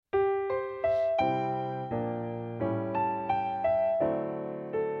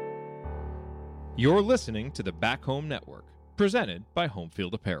You're listening to the Back Home Network, presented by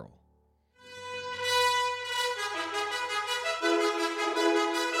Homefield Apparel.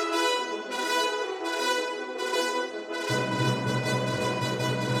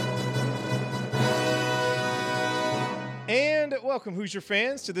 And welcome, Hoosier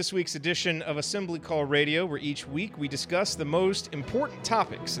fans, to this week's edition of Assembly Call Radio, where each week we discuss the most important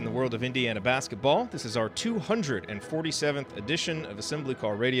topics in the world of Indiana basketball. This is our 247th edition of Assembly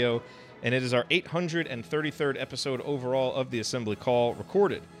Call Radio, and it is our 833rd episode overall of the Assembly Call,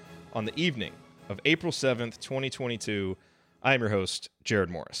 recorded on the evening of April 7th, 2022. I am your host,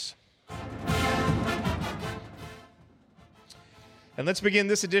 Jared Morris. And let's begin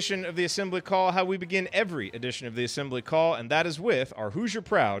this edition of the Assembly Call how we begin every edition of the Assembly Call, and that is with our Hoosier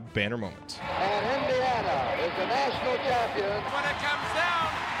Proud banner moment. And Indiana is the national champion. When it comes down,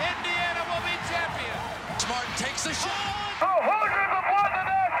 Indiana will be champion. Smart takes the shot. The Hoosiers have won the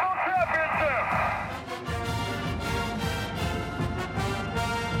national championship.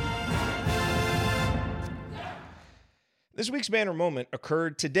 This week's banner moment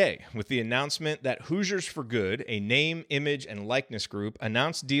occurred today with the announcement that Hoosiers for Good, a name, image, and likeness group,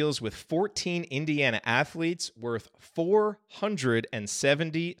 announced deals with 14 Indiana athletes worth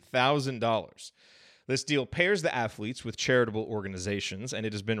 $470,000. This deal pairs the athletes with charitable organizations, and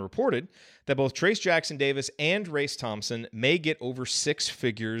it has been reported that both Trace Jackson Davis and Race Thompson may get over six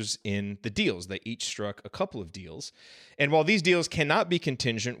figures in the deals. They each struck a couple of deals. And while these deals cannot be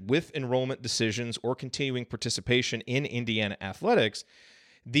contingent with enrollment decisions or continuing participation in Indiana athletics,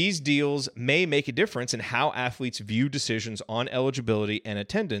 these deals may make a difference in how athletes view decisions on eligibility and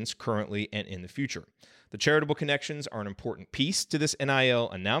attendance currently and in the future. The charitable connections are an important piece to this NIL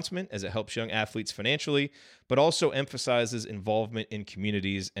announcement as it helps young athletes financially, but also emphasizes involvement in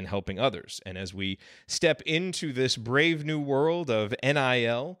communities and helping others. And as we step into this brave new world of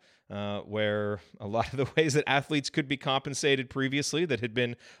NIL, where a lot of the ways that athletes could be compensated previously that had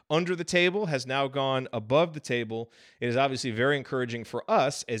been under the table has now gone above the table, it is obviously very encouraging for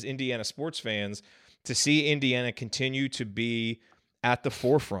us as Indiana sports fans to see Indiana continue to be at the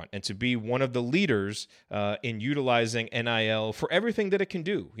forefront and to be one of the leaders in utilizing NIL for everything that it can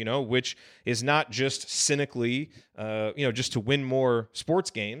do, which is not just cynically, just to win more sports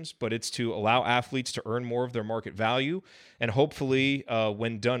games, but it's to allow athletes to earn more of their market value and hopefully,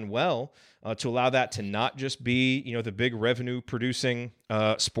 when done well, to allow that to not just be, the big revenue producing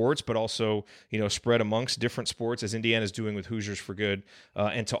sports, but also, spread amongst different sports as Indiana's doing with Hoosiers for Good,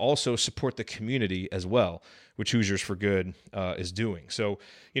 and to also support the community as well, which Hoosiers for Good is doing. So,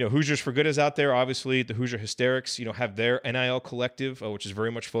 Hoosiers for Good is out there. Obviously, the Hoosier Hysterics, have their NIL collective, which is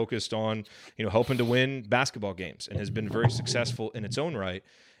very much focused on, helping to win basketball games and has been very successful in its own right.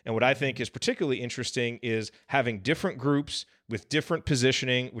 And what I think is particularly interesting is having different groups with different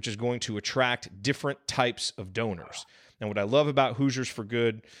positioning, which is going to attract different types of donors. And what I love about Hoosiers for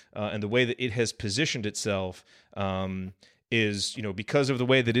Good and the way that it has positioned itself is, because of the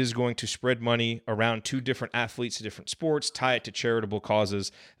way that it is going to spread money around two different athletes to different sports, tie it to charitable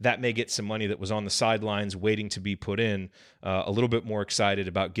causes, that may get some money that was on the sidelines waiting to be put in a little bit more excited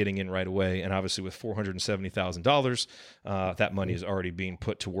about getting in right away. And obviously with $470,000, that money is already being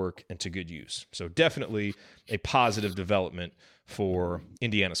put to work and to good use. So definitely a positive development for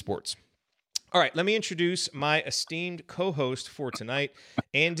Indiana sports. All right, let me introduce my esteemed co-host for tonight.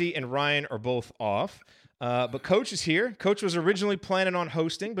 Andy and Ryan are both off. But Coach is here. Coach was originally planning on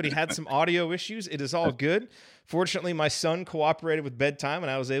hosting, but he had some audio issues. It is all good. Fortunately, my son cooperated with bedtime, and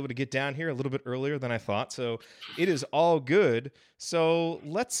I was able to get down here a little bit earlier than I thought. So it is all good. So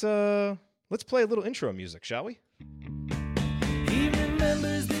let's play a little intro music, shall we? He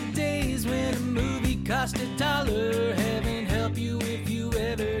remembers the days when a movie cost $1. Heaven help you if you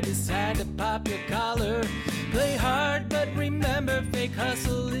ever decide to pop your collar. Play hard, but remember, fake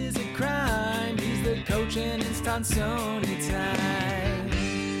hustle is a crime. He's the coach and it's Tonsoni time.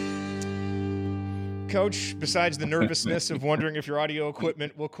 Coach, besides the nervousness of wondering if your audio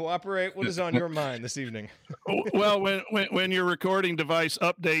equipment will cooperate, what is on your mind this evening? Well, when your recording device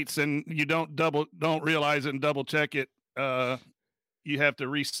updates and you don't realize it and double check it, you have to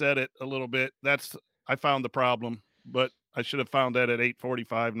reset it a little bit. I found the problem, but I should have found that at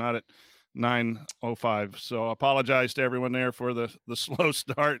 8:45, not at 9:05. So I apologize to everyone there for the slow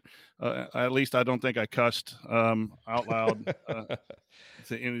start. At least I don't think I cussed out loud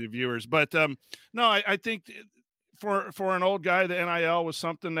to any of the viewers. But no, I think for an old guy, the NIL was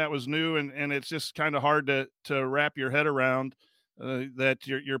something that was new, and it's just kind of hard to wrap your head around that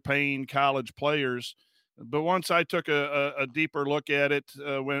you're paying college players. But once I took a deeper look at it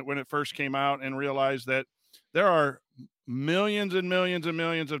when it first came out and realized that there are millions and millions and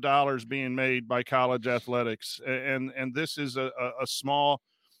millions of dollars being made by college athletics, and this is a small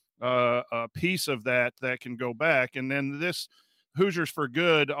a piece of that can go back. And then this Hoosiers for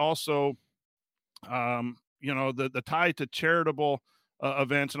Good also, the tie to charitable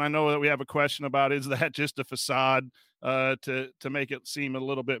events. And I know that we have a question about, is that just a facade to make it seem a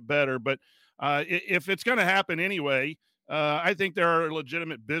little bit better? But if it's going to happen anyway, I think there are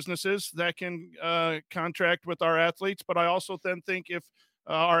legitimate businesses that can contract with our athletes. But I also then think if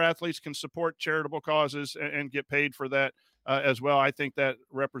our athletes can support charitable causes and get paid for that as well, I think that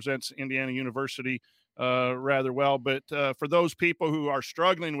represents Indiana University rather well. But for those people who are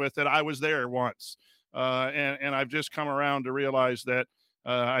struggling with it, I was there once. And I've just come around to realize that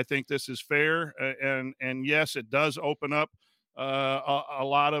I think this is fair. And yes, it does open up a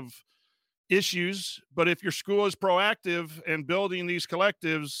lot of issues, but if your school is proactive and building these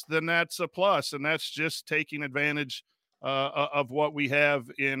collectives, then that's a plus. And that's just taking advantage of what we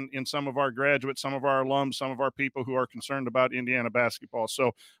have in some of our graduates, some of our alums, some of our people who are concerned about Indiana basketball.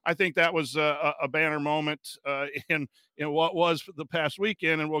 So I think that was a banner moment in what was the past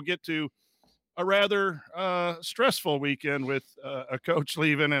weekend. And we'll get to a rather stressful weekend with a coach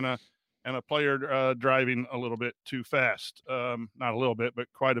leaving and a player driving a little bit too fast. Not a little bit, but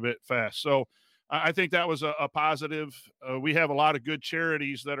quite a bit fast. So I think that was a positive. We have a lot of good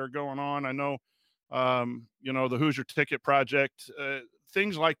charities that are going on. I know, the Hoosier Ticket Project,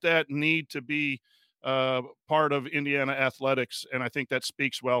 things like that need to be part of Indiana athletics. And I think that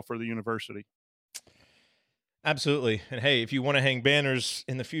speaks well for the university. Absolutely. And hey, if you want to hang banners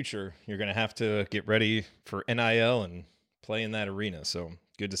in the future, you're going to have to get ready for NIL and play in that arena. So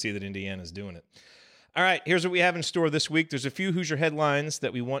good to see that Indiana's doing it. All right, here's what we have in store this week. There's a few Hoosier headlines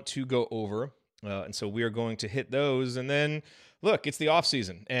that we want to go over. And so we are going to hit those. And then, look, it's the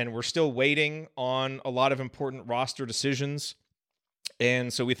offseason, and we're still waiting on a lot of important roster decisions.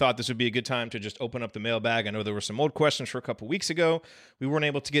 And so we thought this would be a good time to just open up the mailbag. I know there were some old questions for a couple weeks ago we weren't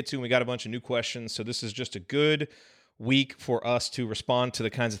able to get to, and we got a bunch of new questions. So this is just a good week for us to respond to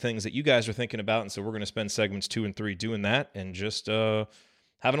the kinds of things that you guys are thinking about. And so we're going to spend segments 2 and 3 doing that and just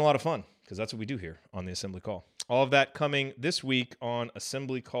having a lot of fun, because that's what we do here on the Assembly Call. All of that coming this week on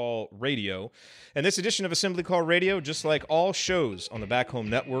Assembly Call Radio. And this edition of Assembly Call Radio, just like all shows on the Back Home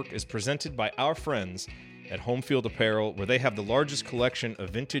Network, is presented by our friends at Home Field Apparel, where they have the largest collection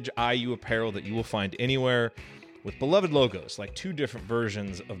of vintage IU apparel that you will find anywhere, with beloved logos like 2 different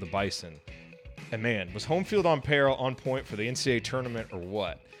versions of the Bison. And man, was Home Field Apparel on point for the NCAA tournament or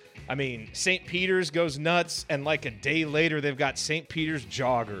what? I mean, St. Peter's goes nuts, and like a day later, they've got St. Peter's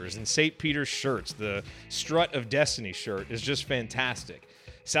joggers and St. Peter's shirts. The Strut of Destiny shirt is just fantastic.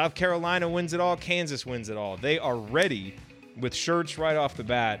 South Carolina wins it all. Kansas wins it all. They are ready with shirts right off the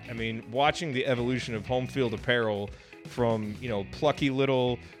bat. I mean, watching the evolution of Home Field Apparel from, plucky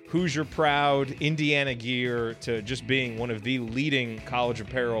little Hoosier proud Indiana gear to just being one of the leading college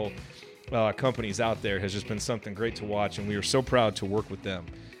apparel companies out there has just been something great to watch, and we are so proud to work with them.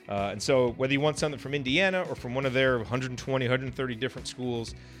 And so whether you want something from Indiana or from one of their 120, 130 different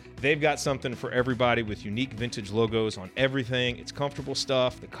schools, they've got something for everybody with unique vintage logos on everything. It's comfortable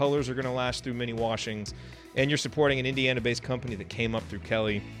stuff. The colors are going to last through many washings. And you're supporting an Indiana-based company that came up through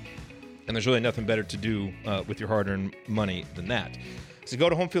Kelly. And there's really nothing better to do with your hard-earned money than that. So go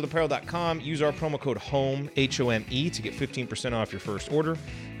to homefieldapparel.com, use our promo code HOME, H-O-M-E, to get 15% off your first order.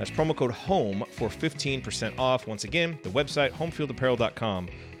 That's promo code HOME for 15% off. Once again, the website, homefieldapparel.com.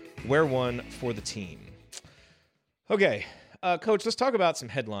 Wear one for the team. Okay, Coach, let's talk about some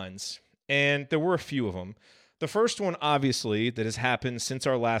headlines. And there were a few of them. The first one, obviously, that has happened since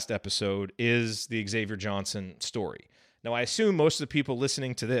our last episode is the Xavier Johnson story. Now, I assume most of the people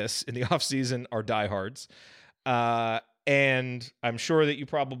listening to this in the offseason are diehards. And I'm sure that you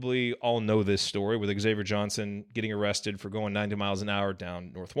probably all know this story with Xavier Johnson getting arrested for going 90 miles an hour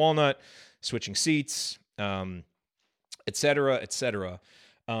down North Walnut, switching seats, et cetera, et cetera.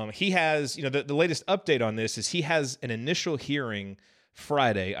 He has, the latest update on this is he has an initial hearing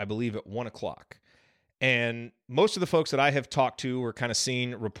Friday, I believe at 1:00. And most of the folks that I have talked to or kind of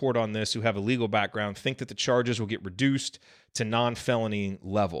seen report on this who have a legal background think that the charges will get reduced to non-felony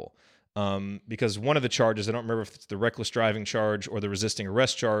level. Because one of the charges, I don't remember if it's the reckless driving charge or the resisting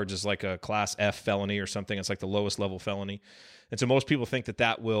arrest charge, is like a class F felony or something. It's like the lowest level felony. And so most people think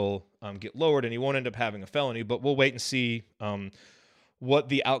that will get lowered and he won't end up having a felony, but we'll wait and see what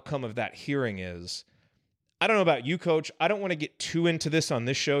the outcome of that hearing is. I don't know about you, Coach. I don't want to get too into this on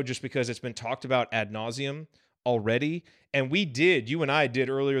this show just because it's been talked about ad nauseum already. And you and I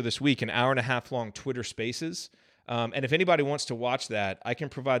did earlier this week, an hour and a half long Twitter Spaces And if anybody wants to watch that, I can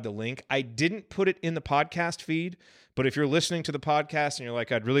provide the link. I didn't put it in the podcast feed, but if you're listening to the podcast and you're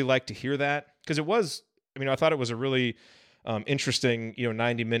like, I'd really like to hear that, because it was, I thought it was a really interesting,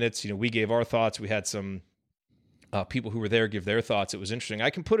 90 minutes. We gave our thoughts. We had some people who were there give their thoughts. It was interesting. I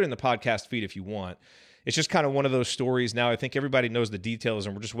can put it in the podcast feed if you want. It's just kind of one of those stories now. I think everybody knows the details,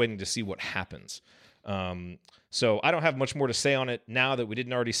 and we're just waiting to see what happens. So I don't have much more to say on it now that we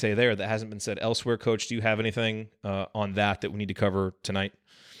didn't already say there that hasn't been said elsewhere. Coach, do you have anything on that we need to cover tonight?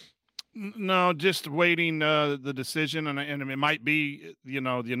 No, just waiting the decision, and it might be the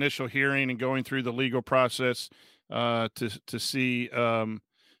initial hearing and going through the legal process to see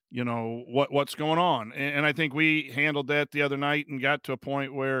what's going on. And I think we handled that the other night and got to a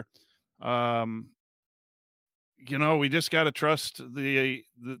point where we just got to trust the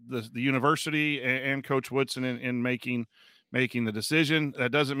university and Coach Woodson in making the decision.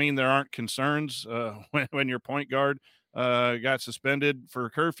 That doesn't mean there aren't concerns when your point guard got suspended for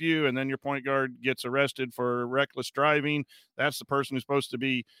curfew, and then your point guard gets arrested for reckless driving. That's the person who's supposed to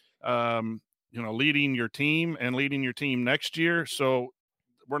be, leading your team and leading your team next year. So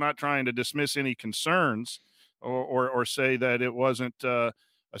we're not trying to dismiss any concerns or say that it wasn't a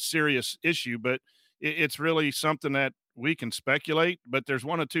serious issue, but it's really something that we can speculate. But there's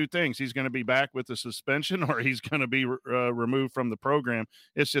one of two things: he's going to be back with the suspension, or he's going to be removed from the program.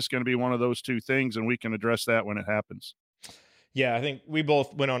 It's just going to be one of those two things, and we can address that when it happens. Yeah, I think we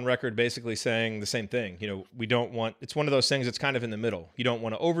both went on record basically saying the same thing. We don't want, it's one of those things that's kind of in the middle. You don't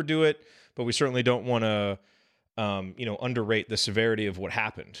want to overdo it, but we certainly don't want to, underrate the severity of what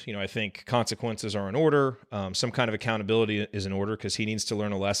happened. I think consequences are in order. Some kind of accountability is in order because he needs to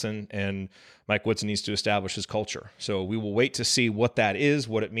learn a lesson, and Mike Woodson needs to establish his culture. So we will wait to see what that is,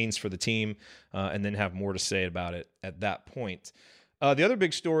 what it means for the team, and then have more to say about it at that point. The other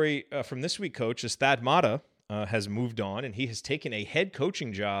big story from this week, Coach, is Thad Matta has moved on, and he has taken a head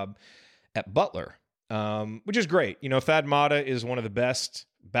coaching job at Butler, which is great. Thad Matta is one of the best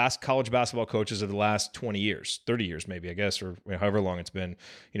college basketball coaches of the last 20 years, 30 years maybe, I guess, or however long it's been.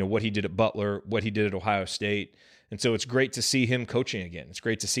 What he did at Butler, what he did at Ohio State. And so it's great to see him coaching again. It's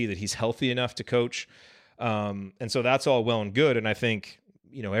great to see that he's healthy enough to coach. And so that's all well and good. And I think,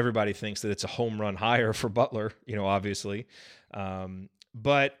 everybody thinks that it's a home run hire for Butler, obviously.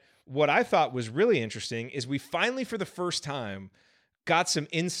 But what I thought was really interesting is we finally, for the first time, got some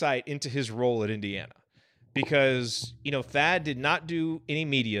insight into his role at Indiana, because, Thad did not do any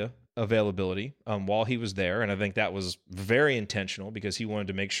media availability while he was there. And I think that was very intentional because he wanted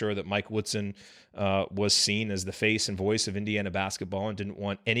to make sure that Mike Woodson was seen as the face and voice of Indiana basketball and didn't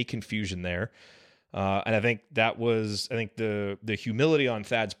want any confusion there. And I think that was, the humility on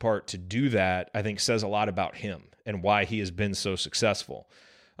Thad's part to do that, I think says a lot about him and why he has been so successful.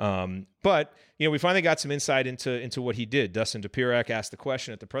 But we finally got some insight into what he did. Dustin Dopirak asked the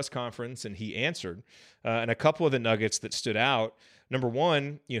question at the press conference, and he answered. And a couple of the nuggets that stood out. Number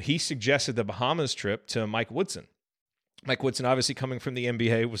one, he suggested the Bahamas trip to Mike Woodson. Mike Woodson, obviously coming from the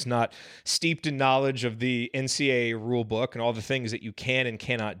NBA, was not steeped in knowledge of the NCAA rule book and all the things that you can and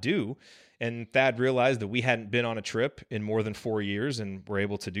cannot do. And Thad realized that we hadn't been on a trip in more than 4 years, and were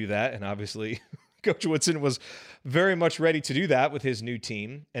able to do that. And obviously Coach Woodson was very much ready to do that with his new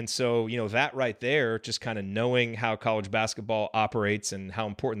team. And so, that right there, just kind of knowing how college basketball operates and how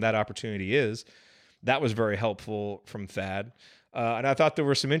important that opportunity is, that was very helpful from Thad. And I thought there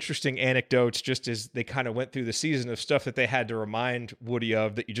were some interesting anecdotes just as they kind of went through the season of stuff that they had to remind Woody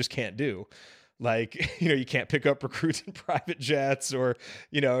of that you just can't do. Like, you can't pick up recruits in private jets, or,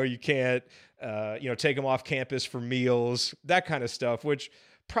 you can't, take them off campus for meals, that kind of stuff, which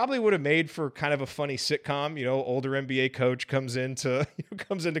probably would have made for kind of a funny sitcom. Older NBA coach comes into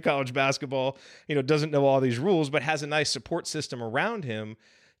college basketball, doesn't know all these rules, but has a nice support system around him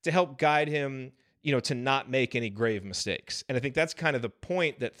to help guide him, to not make any grave mistakes. And I think that's kind of the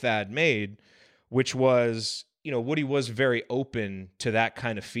point that Thad made, which was, Woody was very open to that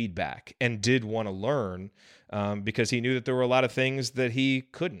kind of feedback and did want to learn because he knew that there were a lot of things that he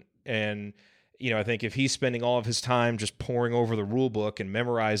couldn't. And, I think if he's spending all of his time just poring over the rule book and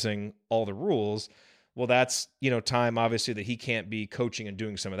memorizing all the rules, well, that's, time obviously that he can't be coaching and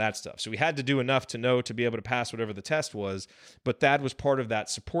doing some of that stuff. So he had to do enough to know to be able to pass whatever the test was. But Thad was part of that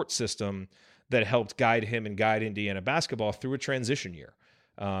support system that helped guide him and guide Indiana basketball through a transition year.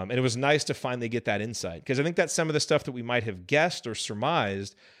 And it was nice to finally get that insight, because I think that's some of the stuff that we might have guessed or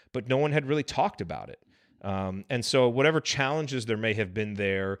surmised, but no one had really talked about it. And so whatever challenges there may have been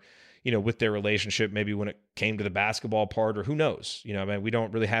there, with their relationship, maybe when it came to the basketball part, or who knows, we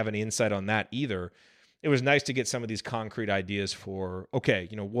don't really have any insight on that either. it was nice to get some of these concrete ideas for, okay,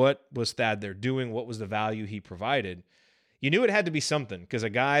 what was Thad there doing? What was the value he provided? You knew it had to be something, because a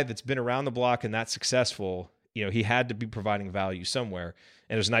guy that's been around the block and that successful, he had to be providing value somewhere.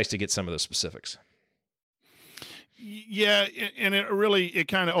 And it was nice to get some of those specifics. Yeah, and it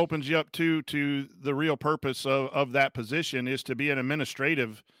kind of opens you up to the real purpose of that position is to be an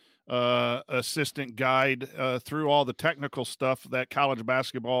administrative assistant guide through all the technical stuff that college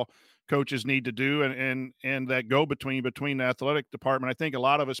basketball coaches need to do, and that go between the athletic department. I think a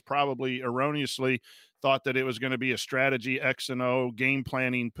lot of us probably erroneously thought that it was going to be a strategy X and O game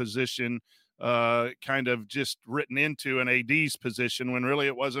planning position, kind of just written into an AD's position, when really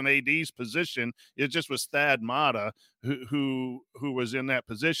it wasn't AD's position. It just was Thad Matta who was in that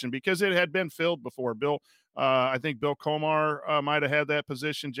position, because it had been filled before. I think Bill Komar might have had that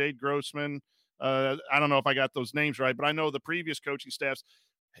position. Jade Grossman. I don't know if I got those names right, but I know the previous coaching staffs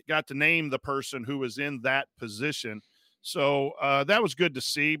got to name the person who was in that position. So that was good to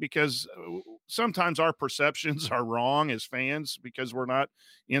see, because sometimes our perceptions are wrong as fans, because we're not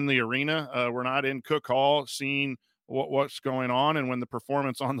in the arena. We're not in Cook Hall seeing what's going on. And when the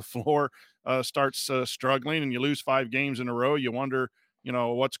performance on the floor starts struggling and you lose 5 games in a row, you wonder,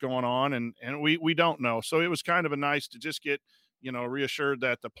 what's going on. And we don't know. So it was kind of a nice to just get, reassured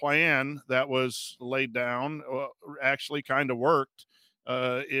that the plan that was laid down actually kind of worked.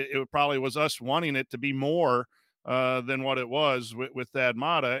 It probably was us wanting it to be more than what it was with Thad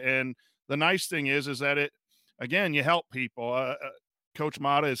Matta. And the nice thing is that again, you help people. Coach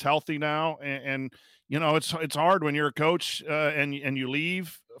Matta is healthy now, and it's hard when you're a coach and you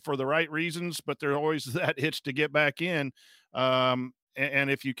leave for the right reasons, but there's always that itch to get back in.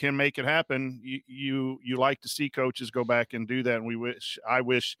 And if you can make it happen, you like to see coaches go back and do that. And I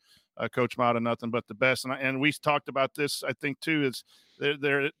wish Coach Matta nothing but the best. And we talked about this, I think, too, is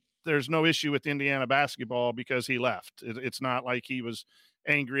there's no issue with Indiana basketball because he left. It's not like he was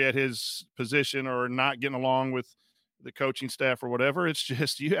angry at his position or not getting along with the coaching staff or whatever. It's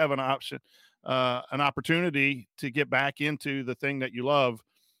just you have an opportunity to get back into the thing that you love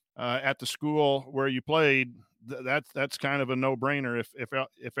at the school where you played. That's kind of a no-brainer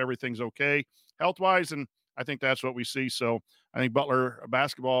if everything's okay health-wise, and I think that's what we see. So I think Butler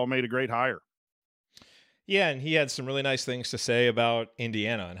basketball made a great hire. Yeah, and he had some really nice things to say about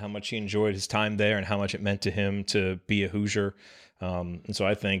Indiana and how much he enjoyed his time there and how much it meant to him to be a Hoosier. And so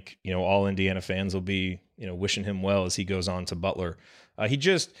I think, all Indiana fans will be, wishing him well as he goes on to Butler. He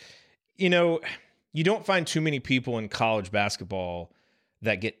just, you don't find too many people in college basketball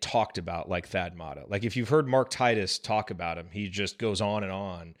that get talked about like Thad Matta. Like if you've heard Mark Titus talk about him, he just goes on and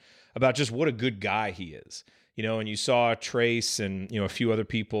on about just what a good guy he is. And you saw Trace and, a few other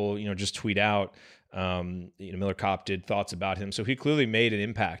people, just tweet out, Miller Kopp did thoughts about him. So he clearly made an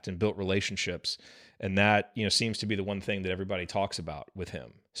impact and built relationships. And that, seems to be the one thing that everybody talks about with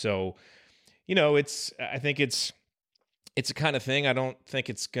him. So, I think it's a kind of thing. I don't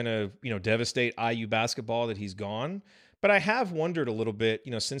think it's going to, devastate IU basketball that he's gone. But I have wondered a little bit,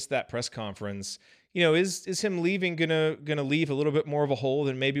 since that press conference, is him leaving gonna leave a little bit more of a hole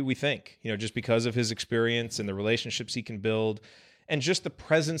than maybe we think, just because of his experience and the relationships he can build and just the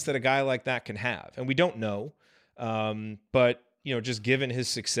presence that a guy like that can have. And we don't know, but just given his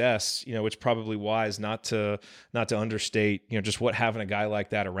success, it's probably wise not to understate, just what having a guy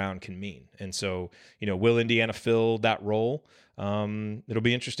like that around can mean. And so, will Indiana fill that role? It'll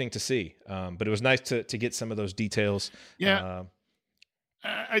be interesting to see. But it was nice to get some of those details. Yeah.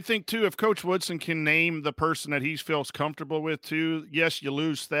 I think too, if Coach Woodson can name the person that he feels comfortable with too, yes, you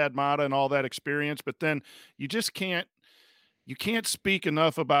lose Thad Matta and all that experience, but then you just can't speak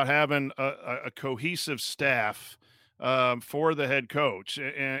enough about having a cohesive staff for the head coach.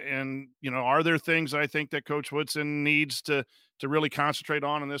 And are there things I think that Coach Woodson needs to really concentrate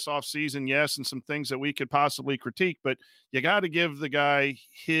on in this offseason? Yes. And some things that we could possibly critique, but you got to give the guy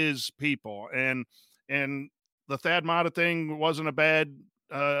his people. And the Thad Matta thing wasn't a bad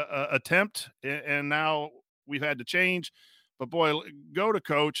attempt. And now we've had to change. But boy, go to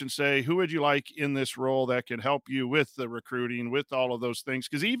coach and say, who would you like in this role that can help you with the recruiting, with all of those things?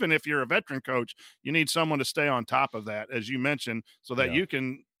 Because even if you're a veteran coach, you need someone to stay on top of that, as you mentioned, so that you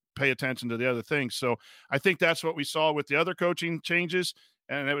can pay attention to the other things. So I think that's what we saw with the other coaching changes.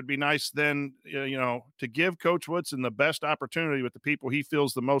 And it would be nice then, to give Coach Woodson the best opportunity with the people he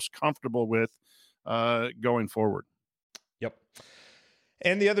feels the most comfortable with going forward. Yep.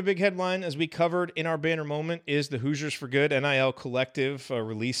 And the other big headline, as we covered in our banner moment, is the Hoosiers for Good NIL Collective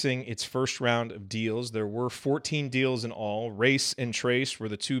releasing its first round of deals. There were 14 deals in all. Race and Trace were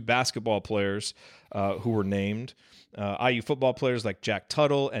the two basketball players who were named. IU football players like Jack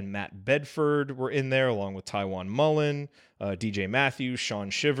Tuttle and Matt Bedford were in there, along with Tywan Mullen, DJ Matthews, Sean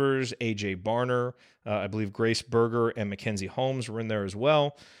Shivers, AJ Barner. I believe Grace Berger and Mackenzie Holmes were in there as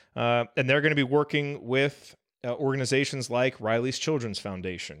well. And they're going to be working with organizations like Riley's Children's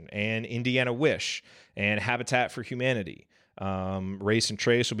Foundation and Indiana Wish and Habitat for Humanity. Race and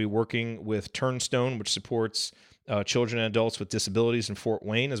Trace will be working with Turnstone, which supports children and adults with disabilities in Fort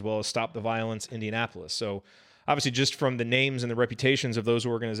Wayne, as well as Stop the Violence Indianapolis. So obviously, just from the names and the reputations of those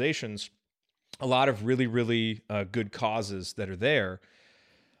organizations, a lot of really, really good causes that are there.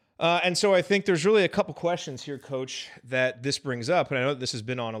 And so I think there's really a couple questions here, Coach, that this brings up. And I know that this has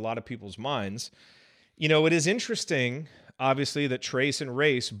been on a lot of people's minds. You know, it is interesting, obviously, that Trace and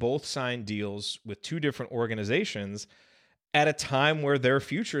Race both signed deals with two different organizations at a time where their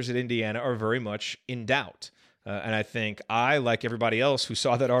futures at Indiana are very much in doubt. And I think I, like everybody else who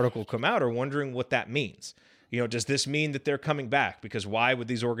saw that article come out, are wondering what that means. You know, does this mean that they're coming back? Because why would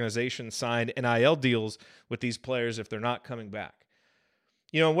these organizations sign NIL deals with these players if they're not coming back?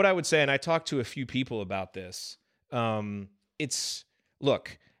 You know, what I would say, and I talked to a few people about this,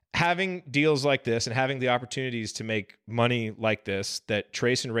 look, having deals like this and having the opportunities to make money like this that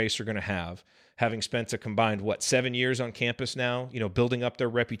Trace and Race are going to have, having spent a combined, 7 years on campus now, you know, building up their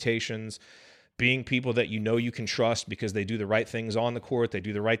reputations, being people that you can trust because they do the right things on the court, they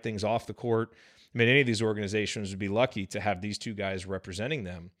do the right things off the court. I mean, any of these organizations would be lucky to have these two guys representing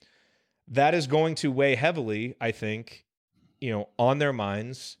them. That is going to weigh heavily, I think, you know, on their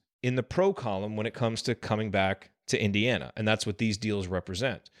minds in the pro column when it comes to coming back to Indiana. And that's what these deals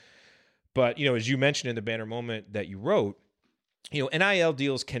represent. But, you know, as you mentioned in the banner moment that you wrote, you know, NIL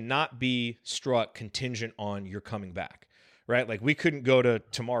deals cannot be struck contingent on your coming back, right? Like, we couldn't go to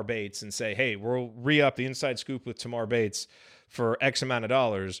Tamar Bates and say, hey, we'll re-up the inside scoop with Tamar Bates for X amount of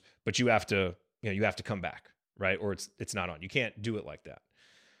dollars, but you have to come back, right? Or it's not on. You can't do it like that.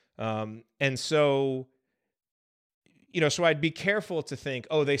 And so, you know, so I'd be careful to think,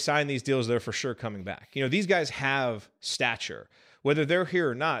 oh, they signed these deals, they're for sure coming back. You know, these guys have stature. Whether they're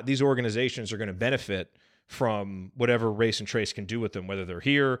here or not, these organizations are going to benefit from whatever Race and Trace can do with them, whether they're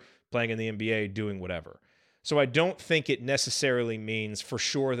here, playing in the NBA, doing whatever. So I don't think it necessarily means for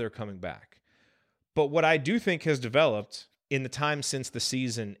sure they're coming back. But what I do think has developed in the time since the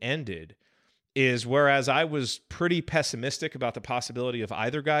season ended is, whereas I was pretty pessimistic about the possibility of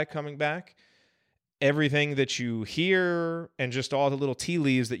either guy coming back, everything that you hear and just all the little tea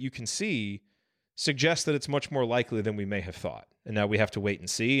leaves that you can see suggests that it's much more likely than we may have thought. And now we have to wait and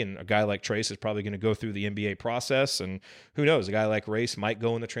see. And a guy like Trace is probably going to go through the NBA process. And who knows, a guy like Race might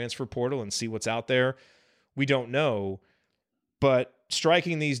go in the transfer portal and see what's out there. We don't know. But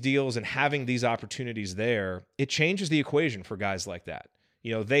striking these deals and having these opportunities there, it changes the equation for guys like that.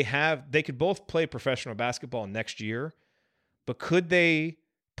 You know, they could both play professional basketball next year, but could they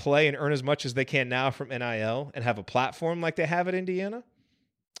play and earn as much as they can now from NIL and have a platform like they have at Indiana?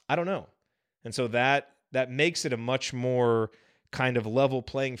 I don't know. And so that makes it a much more kind of level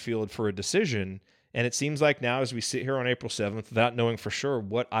playing field for a decision. And it seems like now, as we sit here on April 7th, without knowing for sure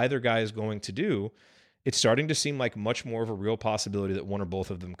what either guy is going to do, it's starting to seem like much more of a real possibility that one or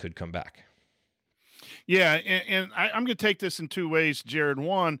both of them could come back. Yeah, and I'm going to take this in two ways, Jared.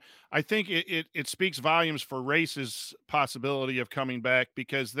 One, I think it speaks volumes for Race's possibility of coming back,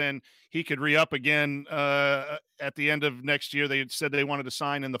 because then he could re-up again at the end of next year. They said they wanted to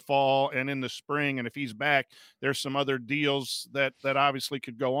sign in the fall and in the spring, and if he's back, there's some other deals that obviously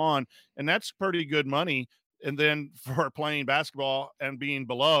could go on, and that's pretty good money. And then for playing basketball and being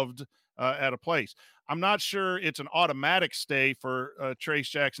beloved at a place. I'm not sure it's an automatic stay for Trace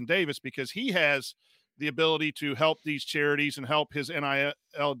Jackson Davis, because he has the ability to help these charities and help his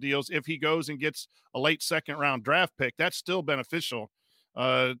NIL deals. If he goes and gets a late second round draft pick, that's still beneficial.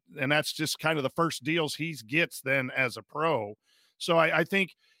 And that's just kind of the first deals he gets then as a pro. So I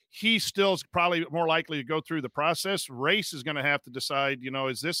think he still is probably more likely to go through the process. Race is going to have to decide, you know,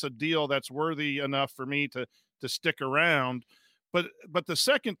 is this a deal that's worthy enough for me to stick around? But the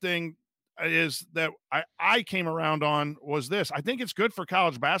second thing is that I came around on was this. I think it's good for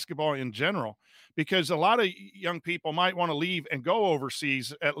college basketball in general, because a lot of young people might want to leave and go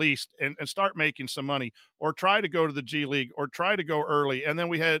overseas at least and start making some money, or try to go to the G League, or try to go early. And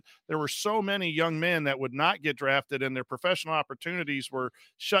then there were so many young men that would not get drafted, and their professional opportunities were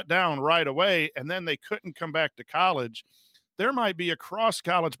shut down right away, and then they couldn't come back to college. there might be across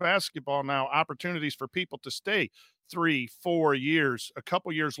college basketball now opportunities for people to stay 3-4 years, a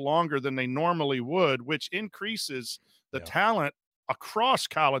couple years longer than they normally would, which increases the talent across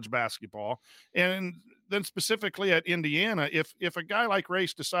college basketball. And then specifically at Indiana, if a guy like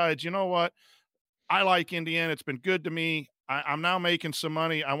Race decides, you know what, I like Indiana, it's been good to me, I'm now making some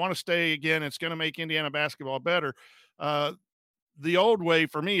money, I want to stay again, it's going to make Indiana basketball better. The old way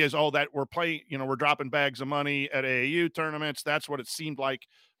for me is, that we're playing, we're dropping bags of money at AAU tournaments. That's what it seemed like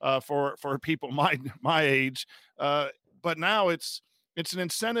for people my age. But now it's an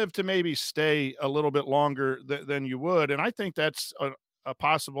incentive to maybe stay a little bit longer than you would. And I think that's a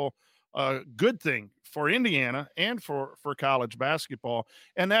possible good thing for Indiana and for college basketball.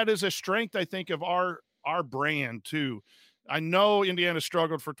 And that is a strength, I think, of our brand too. I know Indiana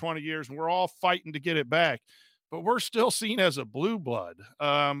struggled for 20 years and we're all fighting to get it back, but we're still seen as a blue blood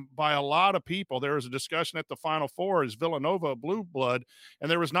by a lot of people. There was a discussion at the Final Four, is Villanova a blue blood?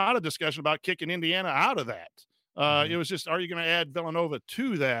 And there was not a discussion about kicking Indiana out of that. It was just, are you going to add Villanova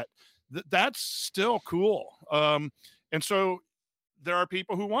to that? That's still cool. And so there are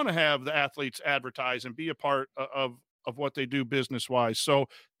people who want to have the athletes advertise and be a part of what they do business-wise. So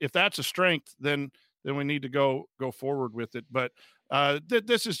if that's a strength, then we need to go forward with it. But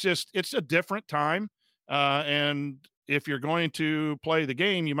this is just, it's a different time. And if you're going to play the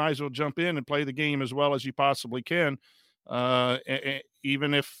game, you might as well jump in and play the game as well as you possibly can.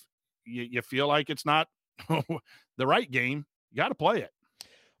 Even if you feel like it's not the right game, you got to play it.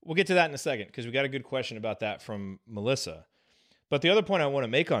 We'll get to that in a second because we got a good question about that from Melissa. But the other point I want to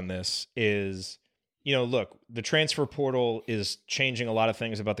make on this is, look, the transfer portal is changing a lot of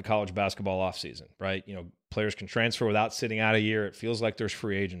things about the college basketball offseason, right? Players can transfer without sitting out a year. It feels like there's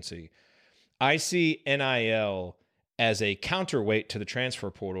free agency. I see NIL as a counterweight to the transfer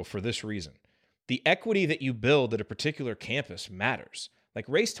portal for this reason. The equity that you build at a particular campus matters. Like,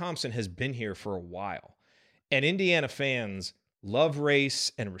 Race Thompson has been here for a while, and Indiana fans love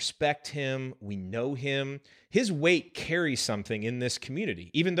Race and respect him. We know him. His weight carries something in this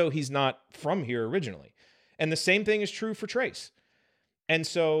community, even though he's not from here originally. And the same thing is true for Trace. And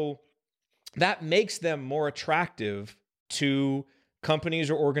so that makes them more attractive to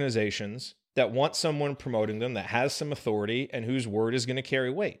companies or organizations that want someone promoting them, that has some authority and whose word is going to carry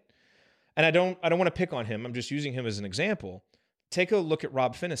weight. And I don't want to pick on him. I'm just using him as an example. Take a look at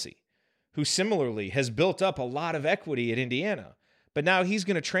Rob Finney, who similarly has built up a lot of equity at Indiana, but now he's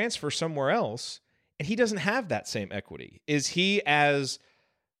going to transfer somewhere else and he doesn't have that same equity. Is he as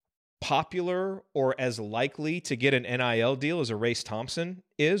popular or as likely to get an NIL deal as a Race Thompson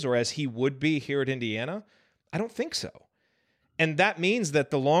is, or as he would be here at Indiana? I don't think so. And that means that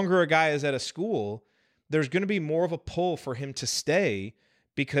the longer a guy is at a school, there's going to be more of a pull for him to stay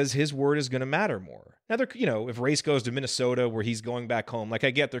because his word is going to matter more. Now, if Race goes to Minnesota where he's going back home, like,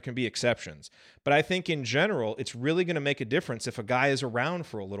 I get there can be exceptions. But I think in general, it's really going to make a difference if a guy is around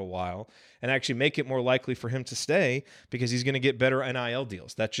for a little while and actually make it more likely for him to stay because he's going to get better NIL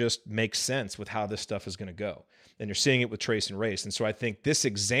deals. That just makes sense with how this stuff is going to go. And you're seeing it with Trace and Race. And so I think this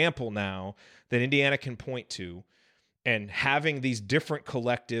example now that Indiana can point to, and having these different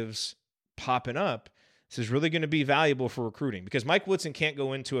collectives popping up, this is really going to be valuable for recruiting, because Mike Woodson can't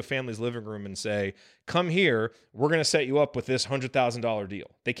go into a family's living room and say, come here, we're going to set you up with this $100,000 deal.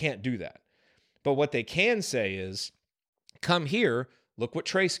 They can't do that. But what they can say is, come here, look what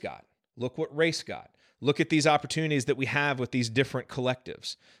Trace got. Look what Race got. Look at these opportunities that we have with these different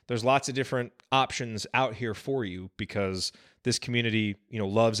collectives. There's lots of different options out here for you because this community,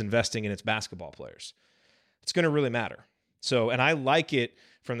 loves investing in its basketball players. It's going to really matter. So, and I like it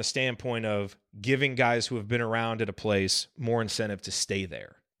from the standpoint of giving guys who have been around at a place more incentive to stay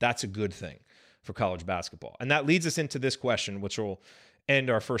there. That's a good thing for college basketball. And that leads us into this question, which will end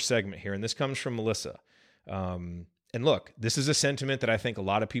our first segment here. And this comes from Melissa. And look, this is a sentiment that I think a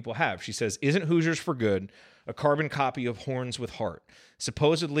lot of people have. She says, isn't Hoosiers for Good a carbon copy of Horns with Heart?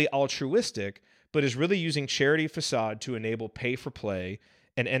 Supposedly altruistic, but is really using charity facade to enable pay for play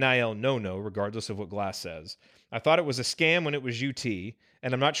and NIL no-no, regardless of what Glass says. I thought it was a scam when it was UT,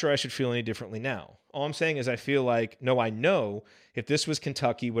 and I'm not sure I should feel any differently now. All I'm saying is I feel like, I know if this was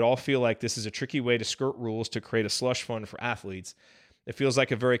Kentucky, we'd all feel like this is a tricky way to skirt rules to create a slush fund for athletes. It feels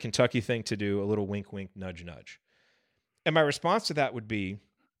like a very Kentucky thing to do, a little wink, wink, nudge, nudge. And my response to that would be,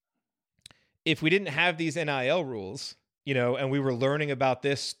 if we didn't have these NIL rules, and we were learning about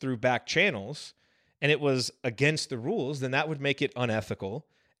this through back channels, and it was against the rules, then that would make it unethical,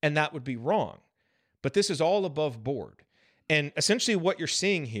 and that would be wrong. But this is all above board. And essentially what you're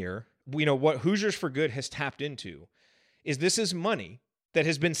seeing here, what Hoosiers for Good has tapped into, is this is money that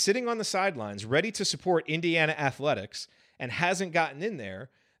has been sitting on the sidelines ready to support Indiana athletics, and hasn't gotten in there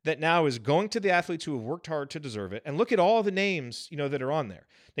that now is going to the athletes who have worked hard to deserve it. And look at all the names, that are on there.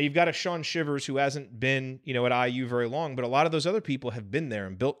 Now you've got a Sean Shivers who hasn't been, at IU very long, but a lot of those other people have been there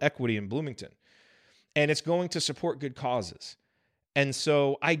and built equity in Bloomington. And it's going to support good causes. And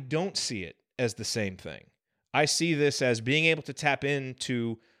so I don't see it as the same thing. I see this as being able to tap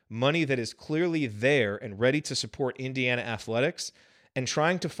into money that is clearly there and ready to support Indiana athletics and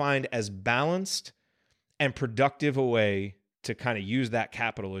trying to find as balanced and productive a way to kind of use that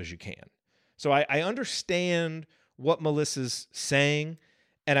capital as you can. So I understand what Melissa's saying,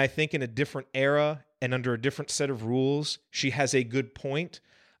 and I think in a different era and under a different set of rules, she has a good point.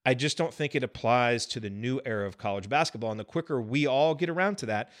 I just don't think it applies to the new era of college basketball. And the quicker we all get around to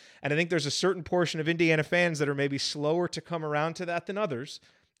that, and I think there's a certain portion of Indiana fans that are maybe slower to come around to that than others,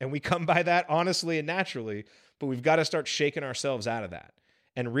 and we come by that honestly and naturally, but we've got to start shaking ourselves out of that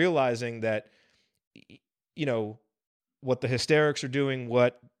and realizing that, what the Hysterics are doing,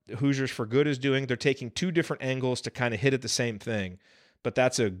 what Hoosiers for Good is doing, they're taking two different angles to kind of hit at the same thing, but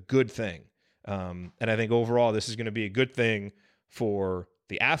that's a good thing. And I think overall, this is going to be a good thing for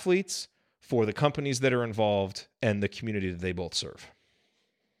the athletes, for the companies that are involved, and the community that they both serve.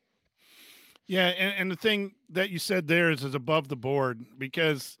 Yeah, and the thing that you said there is above the board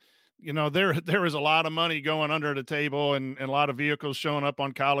because, there is a lot of money going under the table and a lot of vehicles showing up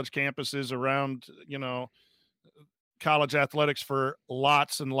on college campuses around, college athletics for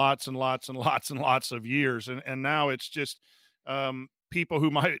lots and lots and lots and lots and lots of years. And now it's just people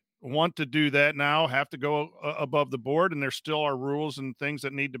who might want to do that now have to go above the board, and there still are rules and things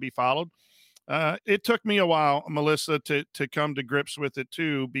that need to be followed. It took me a while, Melissa, to come to grips with it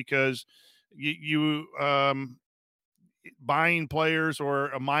too, because you buying players or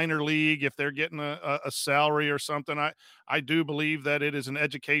a minor league, if they're getting a salary or something, I do believe that it is an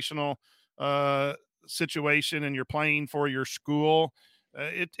educational situation and you're playing for your school.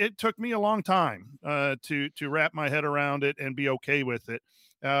 It took me a long time to wrap my head around it and be okay with it.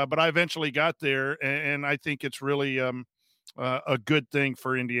 But I eventually got there, and I think it's really a good thing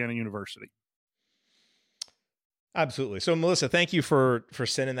for Indiana University. Absolutely. So, Melissa, thank you for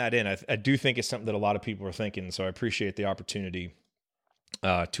sending that in. I do think it's something that a lot of people are thinking, so I appreciate the opportunity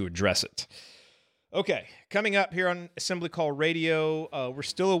to address it. Okay, coming up here on Assembly Call Radio, we're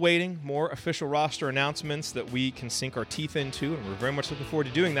still awaiting more official roster announcements that we can sink our teeth into, and we're very much looking forward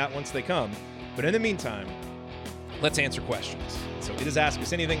to doing that once they come. But in the meantime, let's answer questions. So it is Ask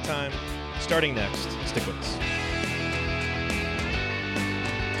Us Anything time, starting next. Stick with us.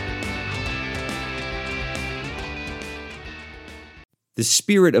 The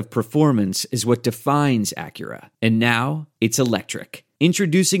spirit of performance is what defines Acura, and now it's electric.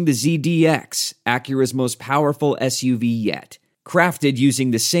 Introducing the ZDX, Acura's most powerful SUV yet. Crafted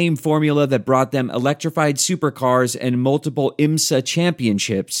using the same formula that brought them electrified supercars and multiple IMSA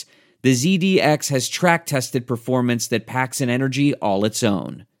championships, the ZDX has track-tested performance that packs an energy all its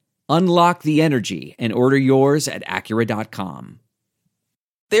own. Unlock the energy and order yours at Acura.com.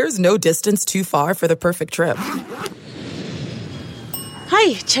 There's no distance too far for the perfect trip.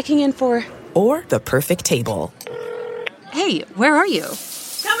 Hi, checking in for... Or the perfect table. Hey, where are you?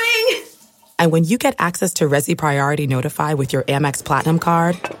 Coming! And when you get access to Resi Priority Notify with your Amex Platinum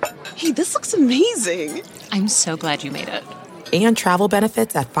card... Hey, this looks amazing. I'm so glad you made it. And travel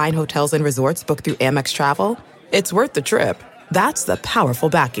benefits at fine hotels and resorts booked through Amex Travel, it's worth the trip. That's the powerful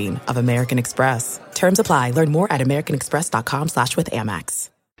backing of American Express. Terms apply. Learn more at americanexpress.com/withAmex.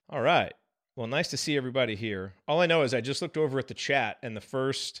 All right. Well, nice to see everybody here. All I know is I just looked over at the chat, and the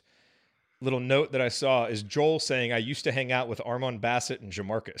first little note that I saw is Joel saying, I used to hang out with Armand Bassett and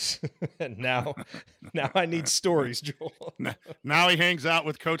Jamarcus. And now I need stories, Joel. Now he hangs out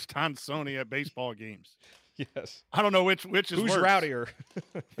with Coach Tonsoni at baseball games. Yes. I don't know which is who's worse. rowdier.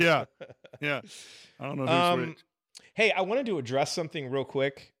 Yeah. I don't know who's which. Hey, I wanted to address something real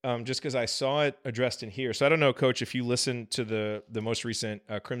quick, just because I saw it addressed in here. So I don't know, Coach, if you listened to the most recent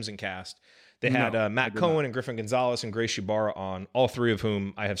Crimson Cast. They had Matt Cohen and Griffin Gonzalez and Grace Ybarra on, all three of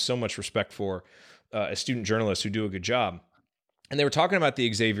whom I have so much respect for as student journalists who do a good job. And they were talking about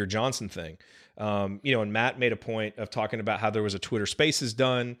the Xavier Johnson thing. And Matt made a point of talking about how there was a Twitter Spaces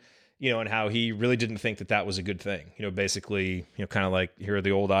done, and how he really didn't think that was a good thing. Basically, kind of like, here are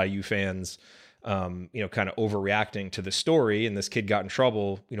the old IU fans, kind of overreacting to the story, and this kid got in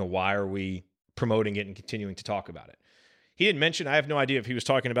trouble. Why are we promoting it and continuing to talk about it? He didn't mention, I have no idea if he was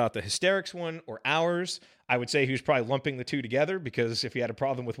talking about the Hysterics one or ours. I would say he was probably lumping the two together, because if he had a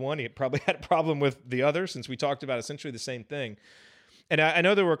problem with one, he probably had a problem with the other, since we talked about essentially the same thing. And I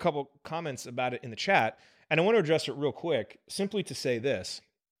know there were a couple comments about it in the chat, and I want to address it real quick, simply to say this.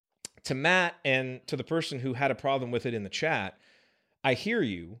 to Matt and to the person who had a problem with it in the chat, I hear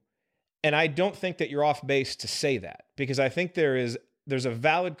you. And I don't think that you're off base to say that, because I think there's a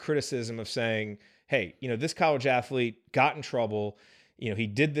valid criticism of saying, hey, this college athlete got in trouble. He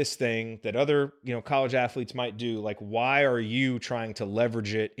did this thing that other, college athletes might do. Like, why are you trying to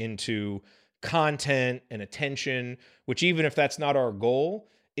leverage it into content and attention, which, even if that's not our goal,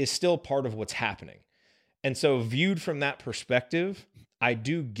 is still part of what's happening. And so viewed from that perspective, I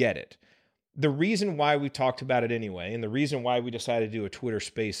do get it. The reason why we talked about it anyway, and the reason why we decided to do a Twitter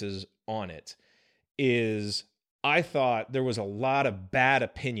Spaces on it, is I thought there was a lot of bad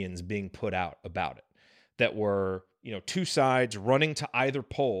opinions being put out about it that were, two sides running to either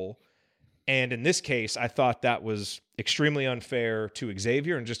pole. And in this case, I thought that was extremely unfair to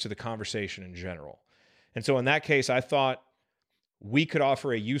Xavier and just to the conversation in general. And so in that case, I thought we could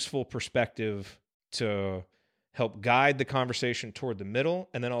offer a useful perspective to help guide the conversation toward the middle,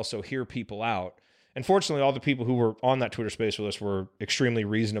 and then also hear people out. And fortunately, all the people who were on that Twitter space with us were extremely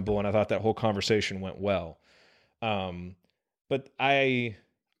reasonable, and I thought that whole conversation went well. But I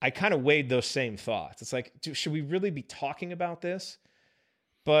kind of weighed those same thoughts. It's like, should we really be talking about this?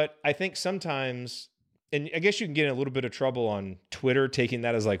 But I think sometimes, and I guess you can get in a little bit of trouble on Twitter taking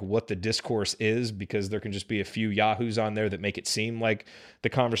that as like what the discourse is, because there can just be a few yahoos on there that make it seem like the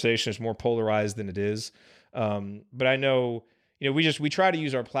conversation is more polarized than it is. But I know, we try to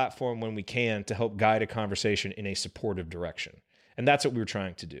use our platform when we can to help guide a conversation in a supportive direction. And that's what we were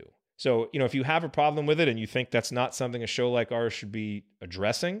trying to do. So, if you have a problem with it and you think that's not something a show like ours should be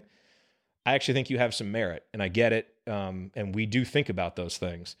addressing, I actually think you have some merit, and I get it. And we do think about those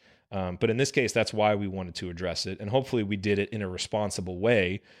things. But in this case, that's why we wanted to address it. And hopefully we did it in a responsible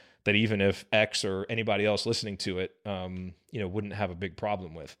way that even if X or anybody else listening to it, wouldn't have a big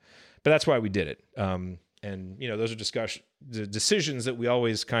problem with. But that's why we did it. And those are the decisions that we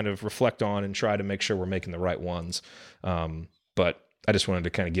always kind of reflect on and try to make sure we're making the right ones. But I just wanted to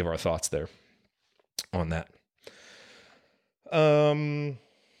kind of give our thoughts there on that. All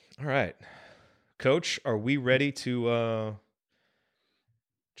right. Coach, are we ready to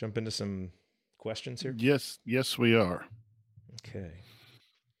jump into some questions here? Yes, we are. Okay.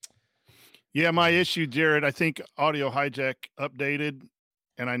 Yeah, my issue, Jared, I think Audio Hijack updated,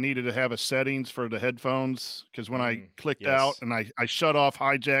 and I needed to have a settings for the headphones, because when I clicked out and I shut off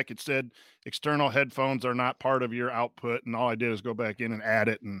Hijack, it said external headphones are not part of your output, and all I did is go back in and add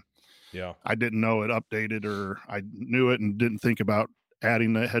it, and I didn't know it updated, or I knew it and didn't think about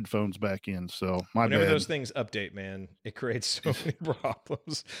adding the headphones back in. So whenever bad. Those things update, man, it creates so many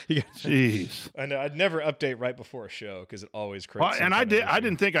problems. Jeez. I know. I'd never update right before a show because it always creates. Well, and I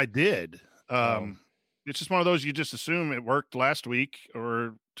didn't think I did. It's just one of those, you just assume it worked last week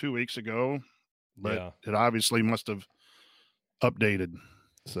or 2 weeks ago, but it obviously must have updated.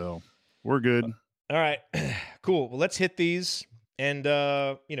 So we're good. All right, cool. Well, let's hit these. And,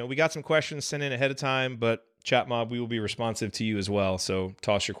 we got some questions sent in ahead of time, but Chat Mob, we will be responsive to you as well. So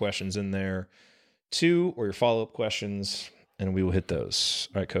toss your questions in there too, or your follow-up questions, and we will hit those.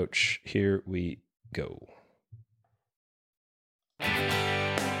 All right, Coach, here we go.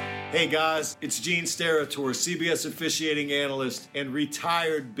 Hey guys, it's Gene Steratore, CBS officiating analyst and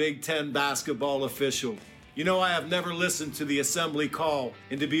retired Big Ten basketball official. I have never listened to the assembly call,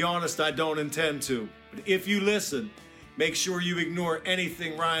 and to be honest, I don't intend to. But if you listen, make sure you ignore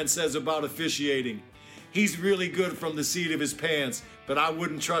anything Ryan says about officiating. He's really good from the seat of his pants, but I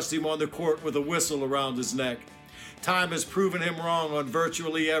wouldn't trust him on the court with a whistle around his neck. Time has proven him wrong on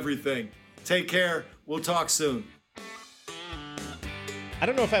virtually everything. Take care. We'll talk soon. I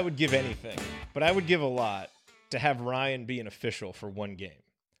don't know if I would give anything, but I would give a lot to have Ryan be an official for one game.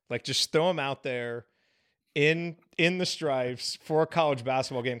 Like, just throw him out there in the stripes for a college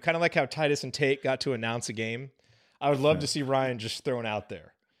basketball game, kind of like how Titus and Tate got to announce a game. I would love to see Ryan just thrown out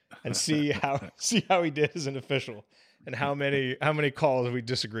there and see how he did as an official and how many calls we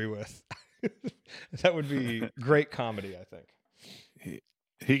disagree with. That would be great comedy, I think.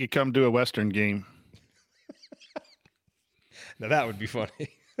 He could come do a Western game. Now that would be funny.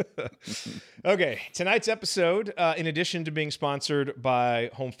 Okay, tonight's episode, in addition to being sponsored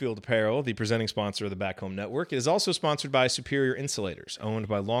by Home Field Apparel, the presenting sponsor of the Back Home Network, it is also sponsored by Superior Insulators, owned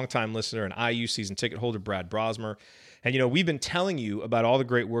by longtime listener and IU season ticket holder Brad Brosmer. And, we've been telling you about all the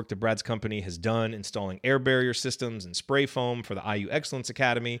great work that Brad's company has done installing air barrier systems and spray foam for the IU Excellence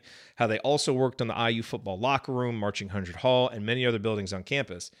Academy, how they also worked on the IU football locker room, Marching 100 Hall, and many other buildings on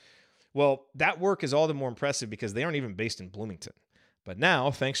campus. Well, that work is all the more impressive because they aren't even based in Bloomington. But now,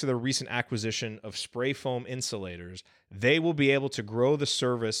 thanks to their recent acquisition of Spray Foam Insulators, they will be able to grow their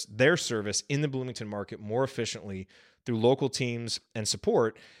service in the Bloomington market more efficiently through local teams and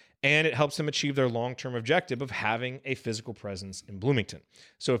support. and it helps them achieve their long-term objective of having a physical presence in Bloomington.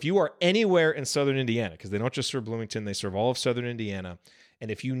 So if you are anywhere in Southern Indiana, because they don't just serve Bloomington, they serve all of Southern Indiana,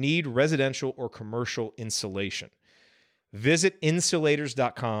 and if you need residential or commercial insulation, visit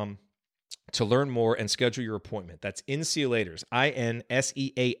insulators.com to learn more and schedule your appointment. That's Insulators,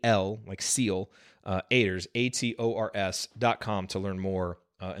 INSEAL, like seal, Ators, ATORS.com to learn more.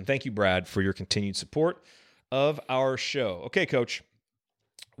 And thank you, Brad, for your continued support of our show. Okay, Coach,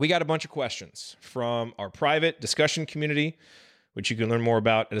 we got a bunch of questions from our private discussion community, which you can learn more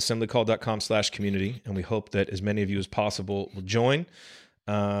about at assemblycall.com/community. And we hope that as many of you as possible will join.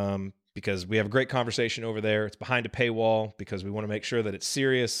 Because we have a great conversation over there. It's behind a paywall because we want to make sure that it's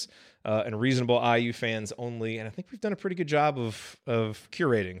serious and reasonable IU fans only. And I think we've done a pretty good job of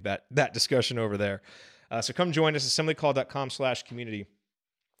curating that discussion over there. So come join us, assemblycall.com/community.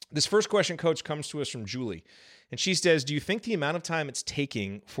 This first question, Coach, comes to us from Julie. And she says, do you think the amount of time it's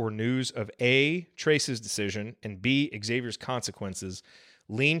taking for news of A, Trace's decision, and B, Xavier's consequences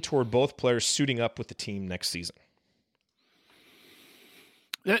lean toward both players suiting up with the team next season?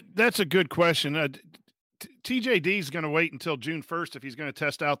 That's a good question. TJD is going to wait until June 1st if he's going to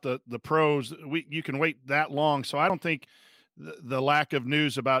test out the pros. You can wait that long. So I don't think the lack of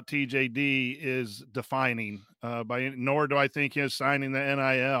news about TJD is defining, nor do I think his signing the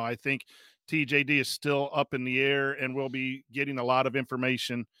NIL. I think TJD is still up in the air and will be getting a lot of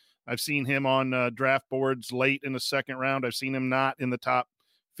information. I've seen him on draft boards late in the second round. I've seen him not in the top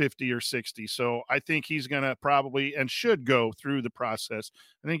 50 or 60. So I think he's going to probably and should go through the process.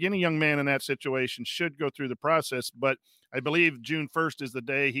 I think any young man in that situation should go through the process, but I believe June 1st is the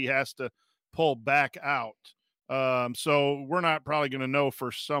day he has to pull back out. So we're not probably going to know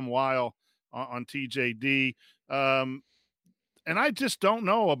for some while on TJD. And I just don't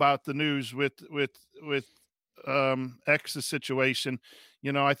know about the news with X's situation.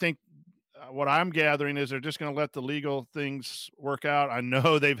 You know, I think what I'm gathering is they're just going to let the legal things work out. I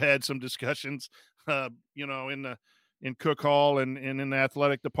know they've had some discussions, in Cook Hall and in the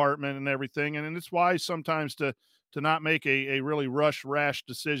athletic department and everything. And it's wise sometimes to not make a really rash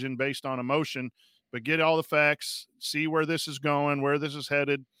decision based on emotion, but get all the facts, see where this is going, where this is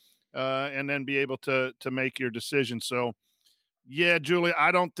headed, and then be able to make your decision. So, yeah, Julie,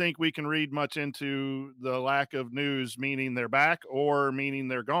 I don't think we can read much into the lack of news, meaning they're back or meaning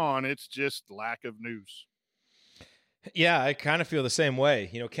they're gone. It's just lack of news. Yeah, I kind of feel the same way.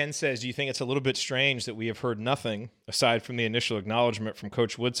 You know, Ken says, do you think it's a little bit strange that we have heard nothing aside from the initial acknowledgement from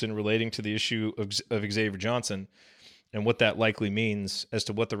Coach Woodson relating to the issue of Xavier Johnson and what that likely means as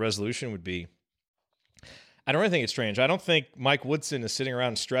to what the resolution would be? I don't really think it's strange. I don't think Mike Woodson is sitting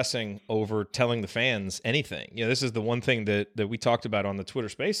around stressing over telling the fans anything. You know, this is the one thing that we talked about on the Twitter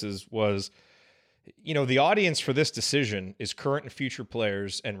Spaces was, you know, the audience for this decision is current and future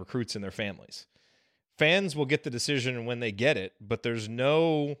players and recruits and their families. Fans will get the decision when they get it, but there's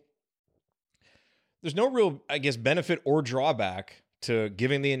no real, I guess, benefit or drawback to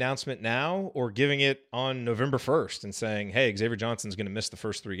giving the announcement now or giving it on November 1st and saying, hey, Xavier Johnson's going to miss the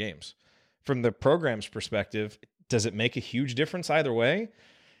first 3 games. From the program's perspective, does it make a huge difference either way?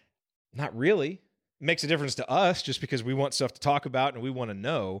 Not really. It makes a difference to us just because we want stuff to talk about and we want to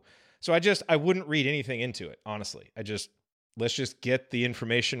know. So I wouldn't read anything into it, honestly. Let's just get the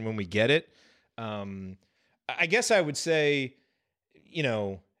information when we get it. I guess I would say, you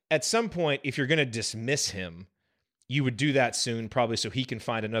know, at some point, if you're going to dismiss him, you would do that soon, probably so he can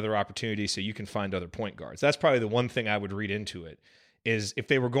find another opportunity so you can find other point guards. That's probably the one thing I would read into it. Is if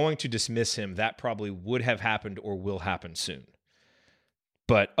they were going to dismiss him, that probably would have happened or will happen soon.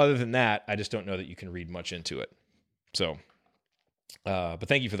 But other than that, I just don't know that you can read much into it. So, but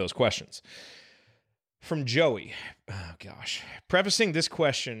thank you for those questions. From Joey, oh gosh, prefacing this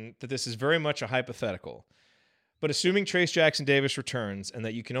question that this is very much a hypothetical, but assuming Trace Jackson Davis returns and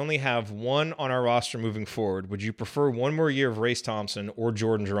that you can only have one on our roster moving forward, would you prefer one more year of Race Thompson or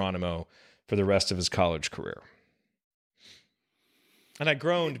Jordan Geronimo for the rest of his college career? And I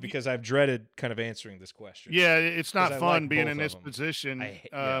groaned because I've dreaded kind of answering this question. Yeah, it's not fun being in this position.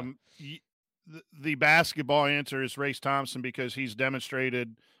 The basketball answer is Race Thompson because he's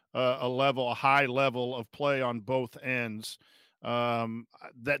demonstrated a high level of play on both ends.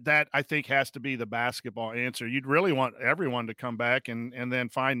 That I think has to be the basketball answer. You'd really want everyone to come back and then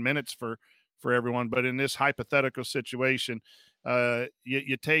find minutes for everyone. But in this hypothetical situation,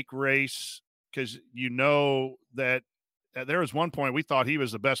 you take Race because you know that there was one point we thought he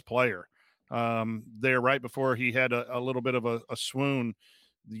was the best player there right before he had a little bit of a swoon.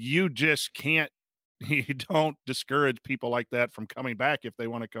 You just can't, you don't discourage people like that from coming back if they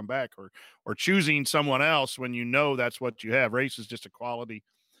want to come back or choosing someone else when you know that's what you have. Race is just a quality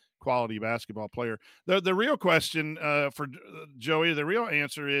quality basketball player. The real question for Joey, the real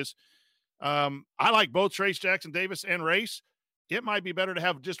answer is, I like both Trayce Jackson-Davis and Race. It might be better to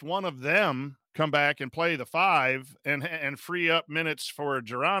have just one of them come back and play the 5 and free up minutes for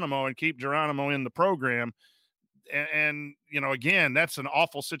Geronimo and keep Geronimo in the program. And again, that's an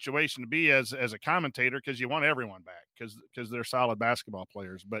awful situation to be as a commentator, because you want everyone back because they're solid basketball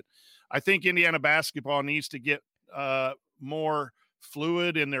players. But I think Indiana basketball needs to get more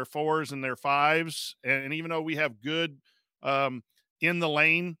fluid in their 4s and their 5s. And even though we have good in the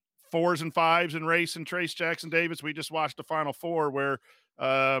lane 4s and 5s in Race and Trayce Jackson-Davis, we just watched the Final Four where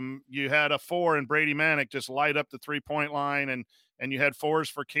you had a 4 and Brady Manick just light up the 3-point line, and you had 4s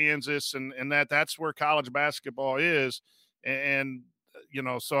for Kansas, and that's where college basketball is. And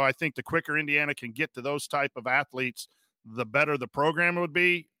so I think the quicker Indiana can get to those type of athletes, the better the program would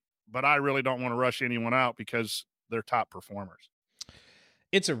be. But I really don't want to rush anyone out because they're top performers.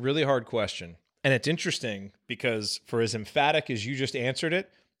 It's a really hard question. And it's interesting because for as emphatic as you just answered it,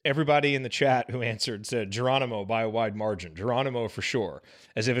 everybody in the chat who answered said Geronimo by a wide margin. Geronimo for sure,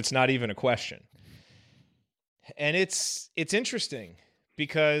 as if it's not even a question. And it's interesting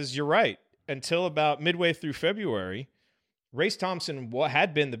because you're right. Until about midway through February, Race Thompson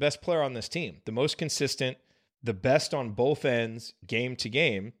had been the best player on this team, the most consistent, the best on both ends, game to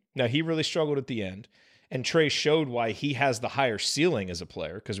game. Now, he really struggled at the end, and Trey showed why he has the higher ceiling as a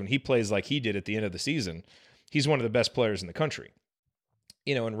player, because when he plays like he did at the end of the season, he's one of the best players in the country.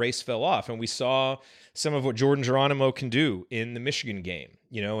 And Race fell off, and we saw some of what Jordan Geronimo can do in the Michigan game,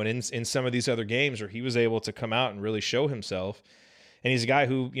 and in some of these other games where he was able to come out and really show himself. And he's a guy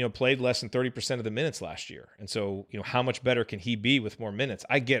who, played less than 30% of the minutes last year. And so, how much better can he be with more minutes?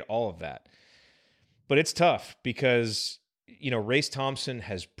 I get all of that. But it's tough because, Race Thompson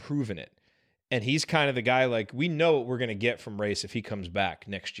has proven it. And he's kind of the guy, like, we know what we're going to get from Race if he comes back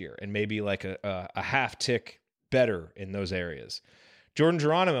next year, and maybe like a half tick better in those areas. Jordan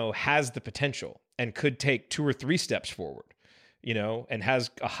Geronimo has the potential and could take 2 or 3 steps forward, and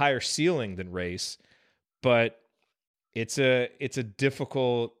has a higher ceiling than Race. But it's a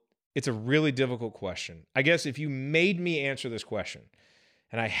really difficult question. I guess if you made me answer this question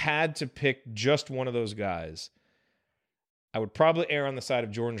and I had to pick just one of those guys, I would probably err on the side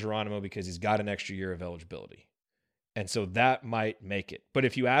of Jordan Geronimo because he's got an extra year of eligibility. And so that might make it. But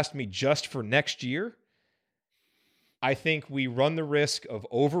if you asked me just for next year, I think we run the risk of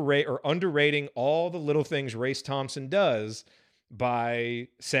underrating all the little things Race Thompson does by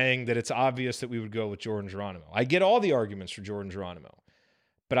saying that it's obvious that we would go with Jordan Geronimo. I get all the arguments for Jordan Geronimo,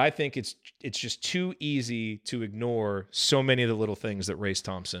 but I think it's just too easy to ignore so many of the little things that Race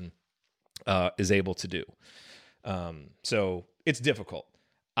Thompson is able to do. So it's difficult.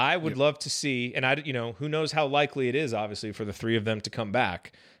 I would love to see, and who knows how likely it is, obviously, for the 3 of them to come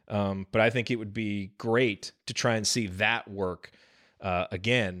back. But I think it would be great to try and see that work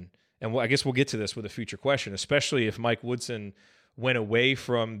again. And I guess we'll get to this with a future question, especially if Mike Woodson went away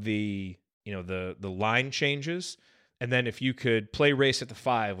from the line changes. And then if you could play Race at the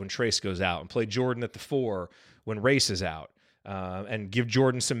 5 when Trayce goes out and play Jordan at the 4 when Race is out, and give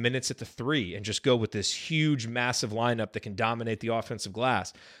Jordan some minutes at the 3 and just go with this huge, massive lineup that can dominate the offensive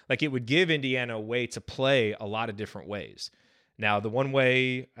glass. Like, it would give Indiana a way to play a lot of different ways. Now, the one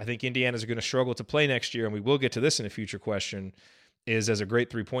way I think Indiana's going to struggle to play next year, and we will get to this in a future question, is as a great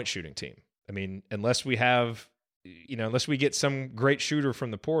 3-point shooting team. I mean, unless we get some great shooter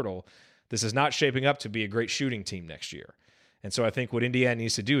from the portal, this is not shaping up to be a great shooting team next year. And so I think what Indiana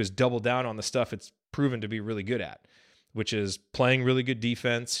needs to do is double down on the stuff it's proven to be really good at, which is playing really good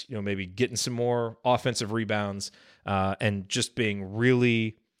defense, maybe getting some more offensive rebounds, and just being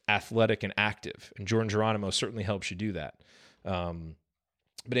really athletic and active. And Jordan Geronimo certainly helps you do that. But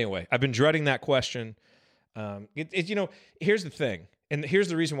anyway, I've been dreading that question. Here's the thing, and here's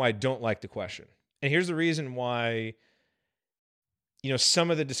the reason why I don't like the question. And here's the reason why,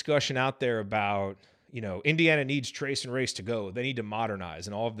 some of the discussion out there about, Indiana needs Trayce and Race to go. They need to modernize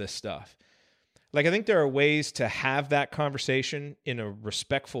and all of this stuff. Like, I think there are ways to have that conversation in a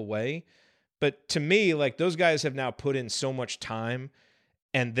respectful way. But to me, like, those guys have now put in so much time,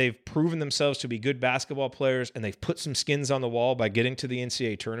 and they've proven themselves to be good basketball players, and they've put some skins on the wall by getting to the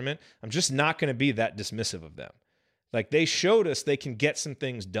NCAA tournament. I'm just not going to be that dismissive of them. Like, they showed us they can get some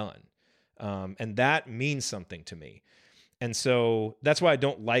things done. And that means something to me. And so that's why I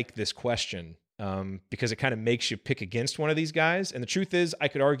don't like this question, because it kind of makes you pick against one of these guys. And the truth is, I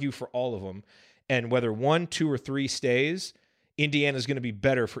could argue for all of them. And whether 1, 2, or 3 stays, Indiana's going to be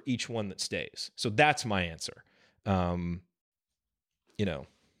better for each one that stays. So that's my answer. For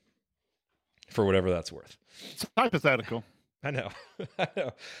whatever that's worth. It's hypothetical. I know. I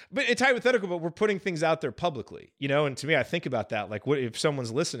know. But it's hypothetical, but we're putting things out there publicly, and to me, I think about that. Like, what if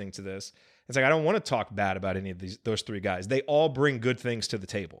someone's listening to this? It's like, I don't want to talk bad about any of those three guys. They all bring good things to the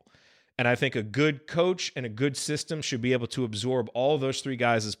table. And I think a good coach and a good system should be able to absorb all those three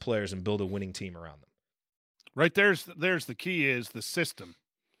guys as players and build a winning team around them. Right. There's the key is the system.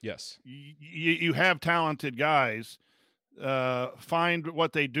 Yes. You have talented guys. Find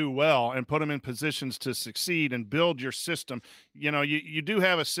what they do well and put them in positions to succeed and build your system. You do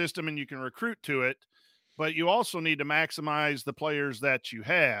have a system and you can recruit to it, but you also need to maximize the players that you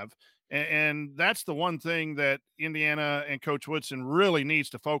have. And that's the one thing that Indiana and Coach Woodson really needs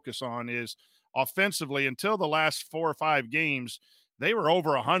to focus on is offensively. Until the last 4 or 5 games, they were over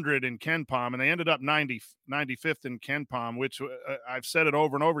 100 in KenPom, and they ended up 95th in KenPom, which I've said it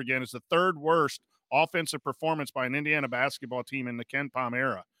over and over again is the third worst offensive performance by an Indiana basketball team in the KenPom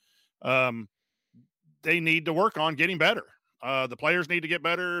era. They need to work on getting better. The players need to get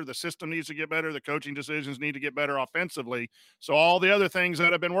better. The system needs to get better. The coaching decisions need to get better offensively. So all the other things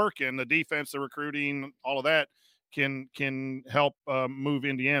that have been working, the defense, the recruiting, all of that can help move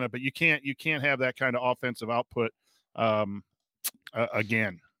Indiana. But you can't have that kind of offensive output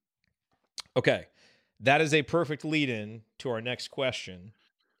again. Okay. That is a perfect lead-in to our next question,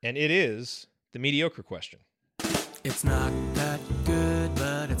 and it is the mediocre question. It's not that good,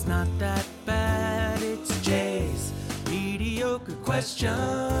 but it's not that bad. It's Jay's mediocre question.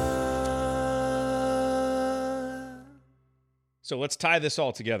 So let's tie this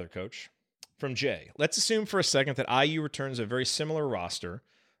all together, Coach. From Jay, let's assume for a second that IU returns a very similar roster,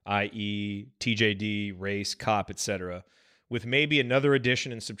 i.e. TJD, Race, Kopp, etc., with maybe another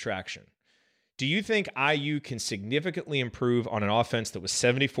addition and subtraction. Do you think IU can significantly improve on an offense that was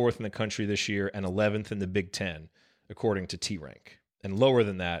 74th in the country this year and 11th in the Big Ten, according to T-Rank, and lower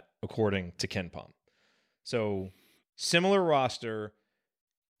than that, according to KenPom? So, similar roster.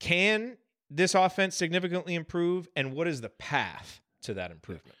 Can this offense significantly improve, and what is the path to that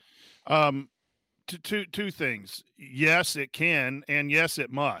improvement? Two things. Yes, it can, and yes,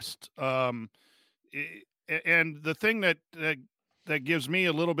 it must. And the thing that gives me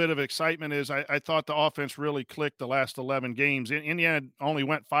a little bit of excitement is I thought the offense really clicked the last 11 games. Indiana only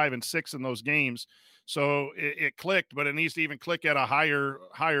went 5-6 in those games, so it clicked, but it needs to even click at a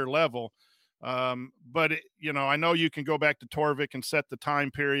higher level. But I know you can go back to Torvik and set the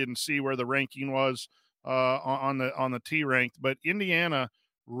time period and see where the ranking was on the T rank, but Indiana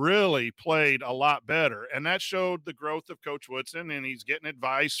really played a lot better, and that showed the growth of Coach Woodson, and he's getting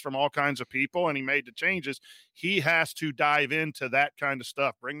advice from all kinds of people, and he made the changes. He has to dive into that kind of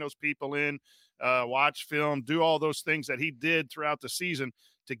stuff, bring those people in, watch film, do all those things that he did throughout the season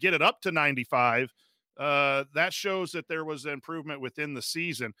to get it up to 95. That shows that there was improvement within the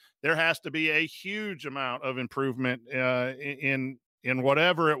season. There has to be a huge amount of improvement in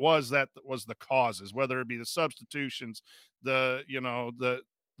whatever it was that was the causes, whether it be the substitutions, the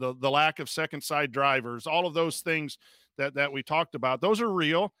lack of second side drivers, all of those things that we talked about. Those are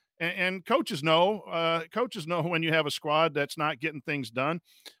real. And coaches know when you have a squad that's not getting things done.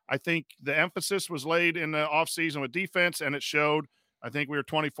 I think the emphasis was laid in the offseason with defense, and it showed. I think we were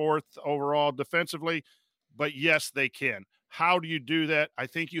 24th overall defensively, but yes, they can. How do you do that? I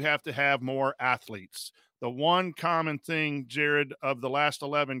think you have to have more athletes. The one common thing, Jared, of the last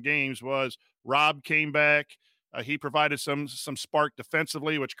 11 games was Rob came back. He provided some spark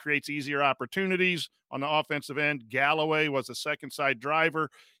defensively, which creates easier opportunities on the offensive end. Galloway was a second side driver,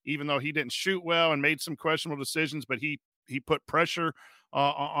 even though he didn't shoot well and made some questionable decisions, but he put pressure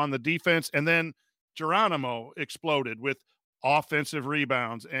on the defense. And then Geronimo exploded with offensive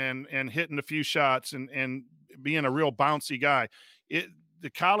rebounds and hitting a few shots and being a real bouncy guy. The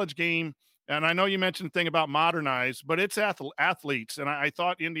college game, and I know you mentioned the thing about modernize, but it's athletes. And I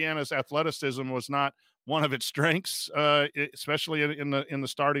thought Indiana's athleticism was not one of its strengths, especially in the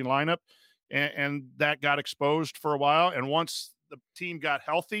starting lineup. And that got exposed for a while. And once the team got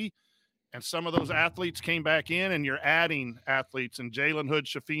healthy and some of those athletes came back in, and you're adding athletes and Jalen Hood,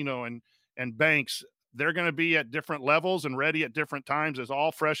 Schifino, and Banks, they're going to be at different levels and ready at different times, as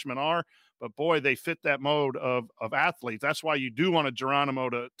all freshmen are. But boy, they fit that mode of athletes. That's why you do want a Geronimo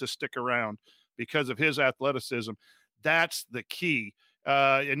to stick around, because of his athleticism. That's the key.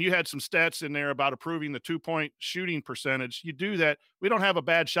 And you had some stats in there about improving the 2-point shooting percentage. You do that. We don't have a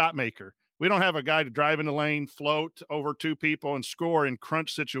bad shot maker. We don't have a guy to drive in the lane, float over two people, and score in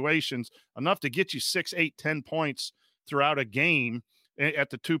crunch situations enough to get you 6, 8, 10 points throughout a game at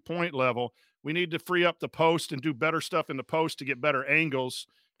the 2-point level. We need to free up the post and do better stuff in the post to get better angles,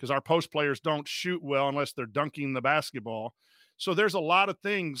 because our post players don't shoot well unless they're dunking the basketball. So there's a lot of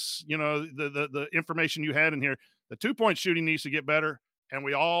things, the information you had in here. The 2-point shooting needs to get better, and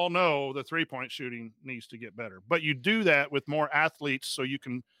we all know the 3-point shooting needs to get better. But you do that with more athletes, so you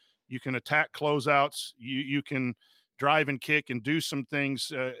can attack closeouts, you can drive and kick and do some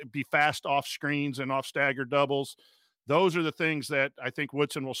things, be fast off screens and off stagger doubles. Those are the things that I think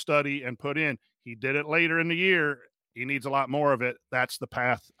Woodson will study and put in. He did it later in the year. He needs a lot more of it. That's the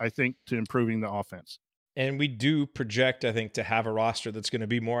path, I think, to improving the offense. And we do project, I think, to have a roster that's going to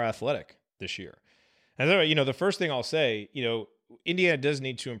be more athletic this year. And the first thing I'll say, Indiana does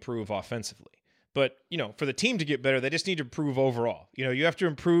need to improve offensively. But, for the team to get better, they just need to improve overall. You have to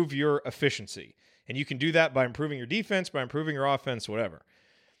improve your efficiency. And you can do that by improving your defense, by improving your offense, whatever.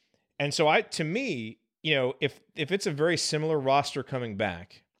 And so to me, if it's a very similar roster coming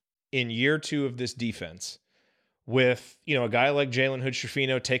back in year 2 of this defense with, a guy like Jalen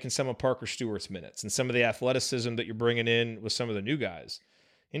Hood-Schifino taking some of Parker Stewart's minutes and some of the athleticism that you're bringing in with some of the new guys,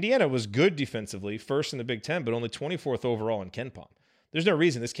 Indiana was good defensively, first in the Big Ten, but only 24th overall in KenPom. There's no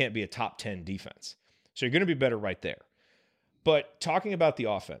reason this can't be a top 10 defense. So you're going to be better right there. But talking about the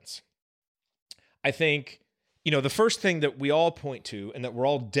offense, I think, the first thing that we all point to and that we're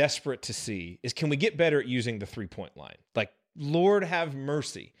all desperate to see is, can we get better at using the 3-point line? Like, Lord have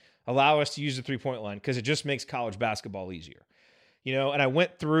mercy, allow us to use the 3-point line, because it just makes college basketball easier. And I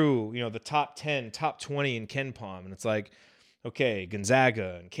went through, the top 10, top 20 in KenPom, and it's like, okay,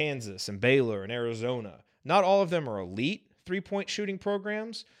 Gonzaga and Kansas and Baylor and Arizona. Not all of them are elite 3-point shooting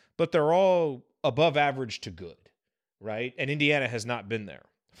programs, but they're all above average to good, right? And Indiana has not been there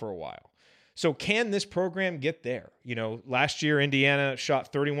for a while. So can this program get there? Last year, Indiana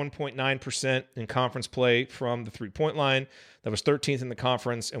shot 31.9% in conference play from the 3-point line. That was 13th in the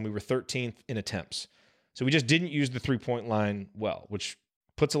conference, and we were 13th in attempts. So we just didn't use the 3-point line well, which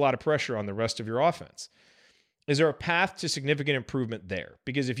puts a lot of pressure on the rest of your offense. Is there a path to significant improvement there?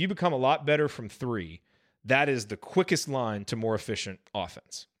 Because if you become a lot better from 3, that is the quickest line to more efficient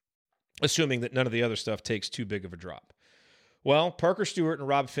offense, assuming that none of the other stuff takes too big of a drop. Well, Parker Stewart and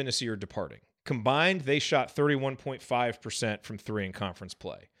Rob Finney are departing. Combined, they shot 31.5% from 3 in conference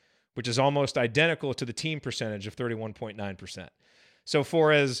play, which is almost identical to the team percentage of 31.9%. So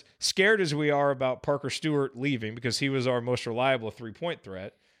for as scared as we are about Parker Stewart leaving, because he was our most reliable 3-point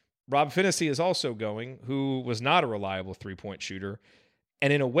threat, Rob Finney is also going, who was not a reliable 3-point shooter.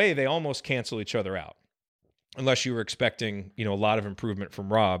 And in a way, they almost cancel each other out, unless you were expecting, a lot of improvement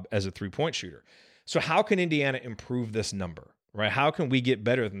from Rob as a 3-point shooter. So how can Indiana improve this number, right? How can we get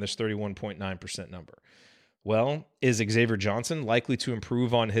better than this 31.9% number? Well, is Xavier Johnson likely to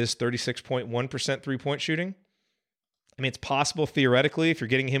improve on his 36.1% 3-point shooting? I mean, it's possible theoretically if you're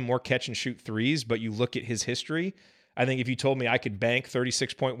getting him more catch and shoot threes, but you look at his history. I think if you told me I could bank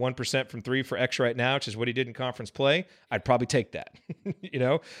 36.1% from 3 for X right now, which is what he did in conference play, I'd probably take that.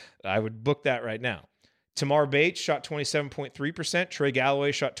 I would book that right now. Tamar Bates shot 27.3%. Trey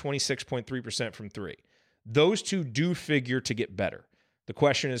Galloway shot 26.3% from 3. Those two do figure to get better. The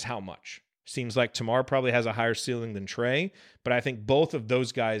question is how much. Seems like Tamar probably has a higher ceiling than Trey, but I think both of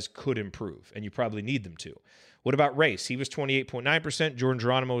those guys could improve, and you probably need them to. What about Race? He was 28.9%. Jordan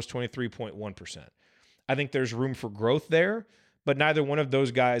Geronimo was 23.1%. I think there's room for growth there, but neither one of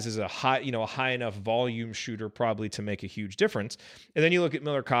those guys is a high enough volume shooter probably to make a huge difference. And then you look at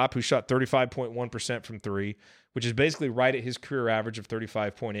Miller Kopp, who shot 35.1% from 3, which is basically right at his career average of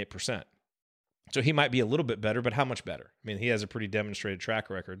 35.8%. So he might be a little bit better, but how much better? I mean, he has a pretty demonstrated track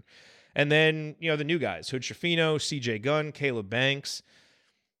record. And then, the new guys, Hood-Schifino, CJ Gunn, Caleb Banks.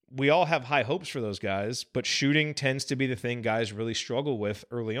 We all have high hopes for those guys, but shooting tends to be the thing guys really struggle with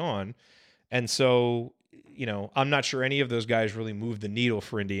early on. And so, I'm not sure any of those guys really move the needle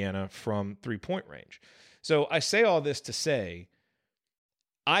for Indiana from 3-point range. So I say all this to say,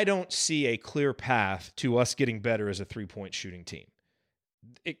 I don't see a clear path to us getting better as a 3-point shooting team.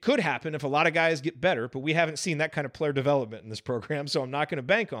 It could happen if a lot of guys get better, but we haven't seen that kind of player development in this program, so I'm not going to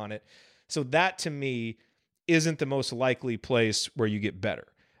bank on it. So that, to me, isn't the most likely place where you get better.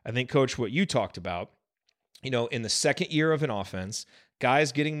 I think, Coach, what you talked about, in the second year of an offense,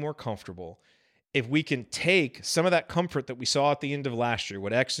 guys getting more comfortable, if we can take some of that comfort that we saw at the end of last year,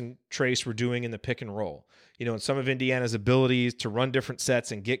 what X and Trace were doing in the pick and roll, and some of Indiana's abilities to run different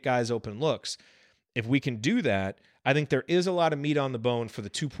sets and get guys open looks, if we can do that, I think there is a lot of meat on the bone for the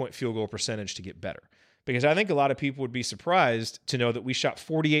 2-point field goal percentage to get better. Because I think a lot of people would be surprised to know that we shot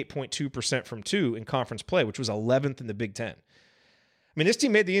 48.2% from 2 in conference play, which was 11th in the Big Ten. I mean, this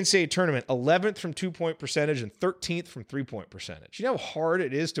team made the NCAA tournament 11th from 2-point percentage and 13th from 3-point percentage. You know how hard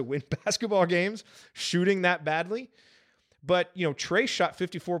it is to win basketball games shooting that badly? But, Trey shot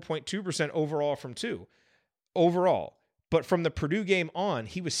 54.2% overall from 2. Overall. But from the Purdue game on,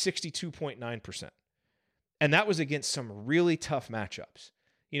 he was 62.9%. And that was against some really tough matchups.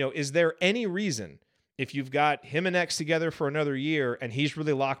 Is there any reason, if you've got him and X together for another year and he's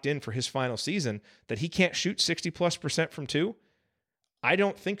really locked in for his final season, that he can't shoot 60+% from two? I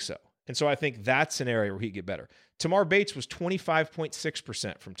don't think so. And so I think that's an area where he'd get better. Tamar Bates was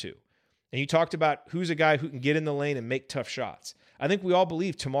 25.6% from two. And you talked about who's a guy who can get in the lane and make tough shots. I think we all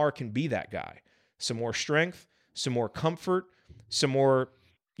believe Tamar can be that guy. Some more strength, some more comfort, some more,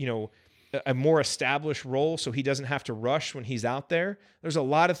 a more established role so he doesn't have to rush when he's out there. There's a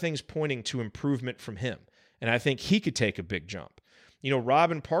lot of things pointing to improvement from him. And I think he could take a big jump.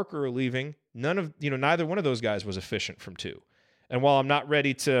 Rob and Parker are leaving. Neither one of those guys was efficient from two. And while I'm not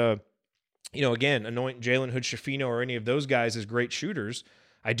ready to, again, anoint Jalen Hood-Schifino or any of those guys as great shooters,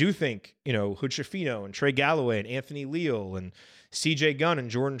 I do think, Hood-Schifino and Trey Galloway and Anthony Leal and CJ Gunn and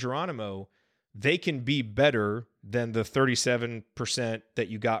Jordan Geronimo, they can be better than the 37% that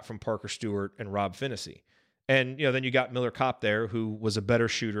you got from Parker Stewart and Rob Finney. And, then you got Miller Kopp there, who was a better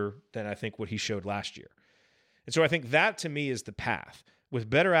shooter than I think what he showed last year. And so I think that to me is the path. With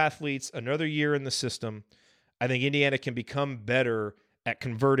better athletes, another year in the system, I think Indiana can become better at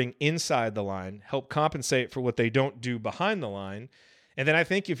converting inside the line, help compensate for what they don't do behind the line. And then I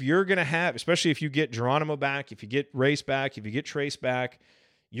think if you're going to have, especially if you get Geronimo back, if you get Race back, if you get Trace back,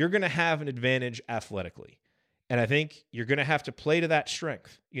 you're going to have an advantage athletically. And I think you're going to have to play to that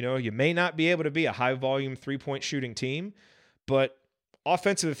strength. You may not be able to be a high volume 3-point shooting team, but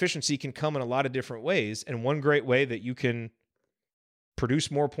offensive efficiency can come in a lot of different ways. And one great way that you can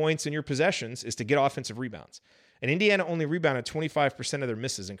produce more points in your possessions is to get offensive rebounds. And Indiana only rebounded 25% of their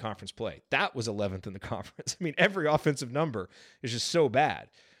misses in conference play. That was 11th in the conference. I mean, every offensive number is just so bad.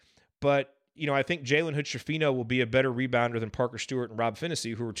 But, I think Jalen Hood-Schifino will be a better rebounder than Parker Stewart and Rob Finney,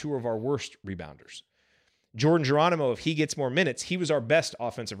 who are two of our worst rebounders. Jordan Geronimo, if he gets more minutes, he was our best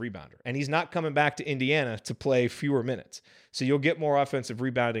offensive rebounder. And he's not coming back to Indiana to play fewer minutes. So you'll get more offensive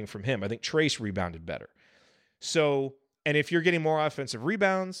rebounding from him. I think Trace rebounded better. So, and if you're getting more offensive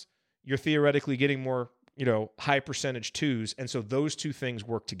rebounds, you're theoretically getting more, high percentage twos. And so those two things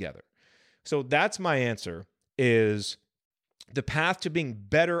work together. So that's my answer, is the path to being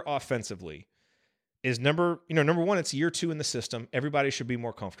better offensively is number one, it's year 2 in the system. Everybody should be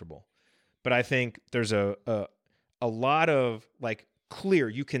more comfortable. But I think there's a lot of clear,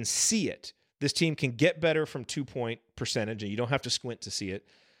 you can see it. This team can get better from 2-point percentage, and you don't have to squint to see it.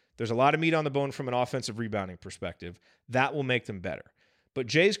 There's a lot of meat on the bone from an offensive rebounding perspective. That will make them better. But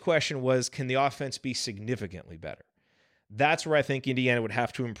Jay's question was, can the offense be significantly better? That's where I think Indiana would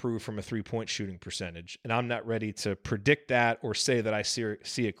have to improve from a 3-point shooting percentage. And I'm not ready to predict that or say that I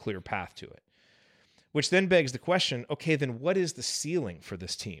see a clear path to it. Which then begs the question, okay, then what is the ceiling for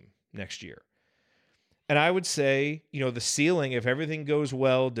this team next year? And I would say, the ceiling, if everything goes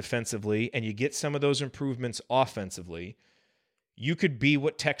well defensively and you get some of those improvements offensively, you could be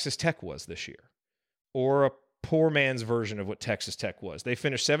what Texas Tech was this year, or a poor man's version of what Texas Tech was. They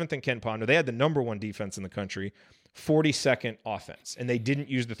finished 7th in Ken Ponder. They had the number 1 defense in the country, 42nd offense, and they didn't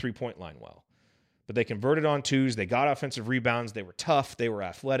use the 3-point line well. But they converted on twos. They got offensive rebounds. They were tough. They were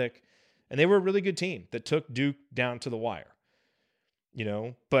athletic. And they were a really good team that took Duke down to the wire.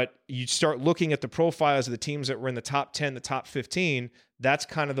 But you start looking at the profiles of the teams that were in the top 10, the top 15, that's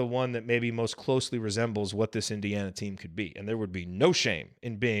kind of the one that maybe most closely resembles what this Indiana team could be. And there would be no shame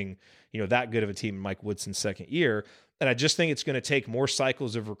in being, that good of a team in Mike Woodson's second year. And I just think it's going to take more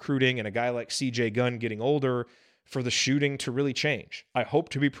cycles of recruiting and a guy like CJ Gunn getting older for the shooting to really change. I hope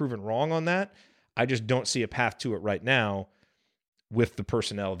to be proven wrong on that. I just don't see a path to it right now with the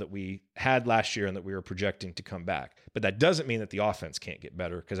personnel that we had last year and that we were projecting to come back. But that doesn't mean that the offense can't get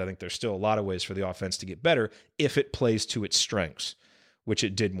better, because I think there's still a lot of ways for the offense to get better if it plays to its strengths, which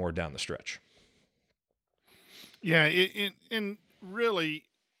it did more down the stretch. Yeah, and really,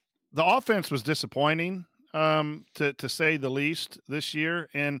 the offense was disappointing, to say the least, this year.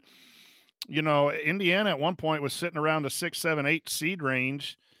 And, Indiana at one point was sitting around the 6, 7, 8 seed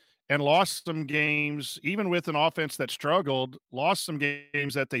range, and lost some games, even with an offense that struggled, lost some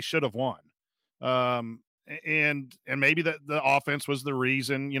games that they should have won. And maybe the offense was the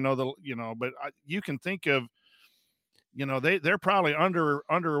reason, but you can think of, they're probably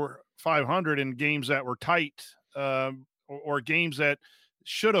under 500 in games that were tight, or games that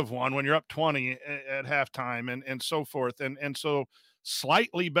should have won when you're up 20 at halftime and so forth. And so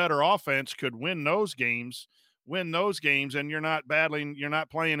slightly better offense could win those games, and you're not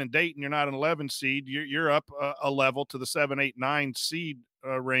playing in Dayton. You're not an 11 seed. You're up a level to the 7, 8, 9 seed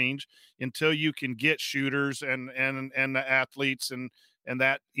range until you can get shooters and the athletes and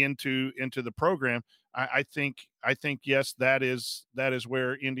that into the program. I think yes, that is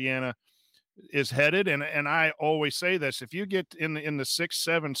where Indiana is headed. And I always say this: if you get in the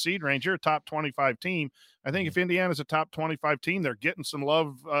 6-7 seed range, you're a top 25 team. I think if Indiana's a top 25 team, they're getting some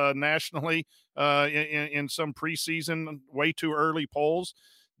love nationally in some preseason way too early polls.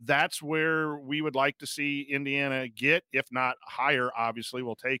 That's where we would like to see Indiana get, if not higher. Obviously,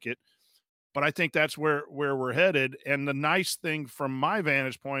 we'll take it. But I think that's where we're headed. And the nice thing from my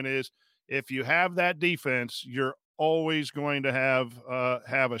vantage point is, if you have that defense, you're always going to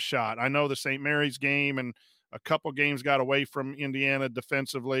have a shot. I know the St. Mary's game and a couple games got away from Indiana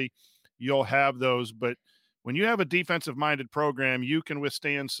defensively. You'll have those, but when you have a defensive-minded program, you can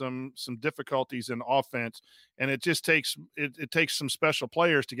withstand some difficulties in offense, and it just takes it takes some special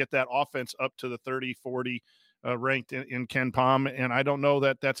players to get that offense up to the 30, 40 ranked in Ken Palm, and I don't know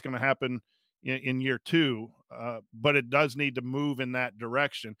that that's going to happen in year two, but it does need to move in that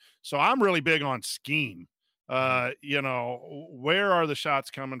direction. So I'm really big on scheme. Where are the shots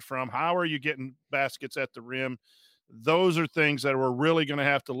coming from? How are you getting baskets at the rim? Those are things that we're really going to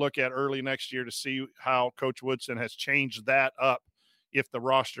have to look at early next year to see how Coach Woodson has changed that up if the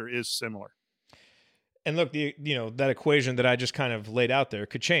roster is similar. And look, that equation that I just kind of laid out there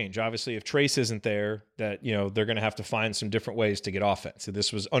could change. Obviously, if Trace isn't there, that, they're going to have to find some different ways to get offense. So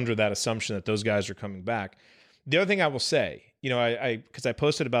this was under that assumption that those guys are coming back. The other thing I will say, because I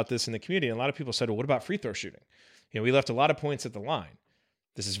posted about this in the community, and a lot of people said, well, what about free throw shooting? We left a lot of points at the line.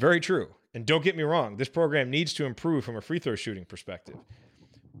 This is very true. And don't get me wrong, this program needs to improve from a free throw shooting perspective.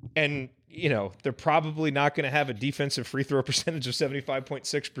 And, they're probably not going to have a defensive free throw percentage of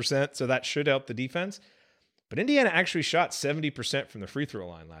 75.6%, so that should help the defense. But Indiana actually shot 70% from the free throw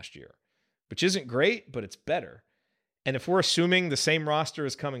line last year, which isn't great, but it's better. And if we're assuming the same roster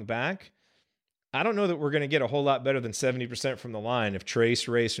is coming back, I don't know that we're going to get a whole lot better than 70% from the line if Trace,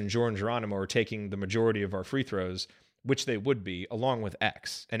 Race, and Jordan Geronimo are taking the majority of our free throws, which they would be, along with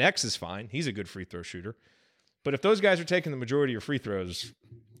X. And X is fine. He's a good free throw shooter. But if those guys are taking the majority of free throws,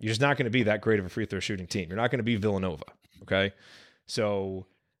 you're just not going to be that great of a free throw shooting team. You're not going to be Villanova, okay? So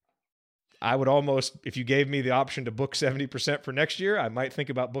I would almost, if you gave me the option to book 70% for next year, I might think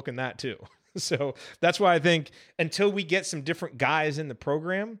about booking that too. So that's why I think until we get some different guys in the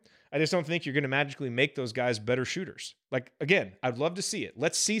program, I just don't think you're going to magically make those guys better shooters. Like, again, I'd love to see it.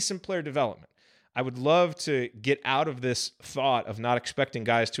 Let's see some player development. I would love to get out of this thought of not expecting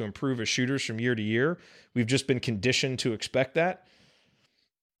guys to improve as shooters from year to year. We've just been conditioned to expect that.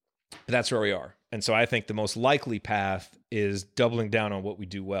 That's where we are. And so I think the most likely path is doubling down on what we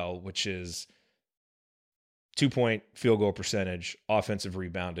do well, which is 2-point field goal percentage, offensive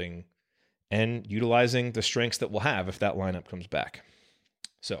rebounding, and utilizing the strengths that we'll have if that lineup comes back.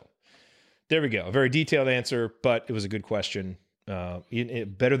 So there we go. A very detailed answer, but it was a good question.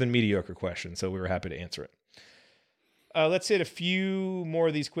 Better than mediocre question, so we were happy to answer it. Let's hit a few more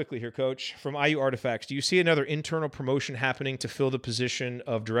of these quickly here, Coach. From IU Artifacts, do you see another internal promotion happening to fill the position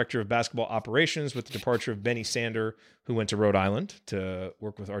of Director of Basketball Operations with the departure of Benny Sander, who went to Rhode Island to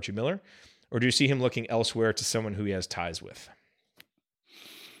work with Archie Miller? Or do you see him looking elsewhere to someone who he has ties with?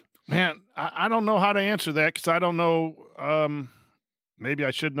 Man, I don't know how to answer that because I don't know. Maybe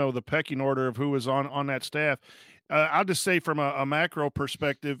I should know the pecking order of who was on that staff. I'll just say from a macro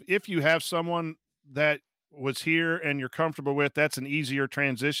perspective, if you have someone that was here and you're comfortable with, that's an easier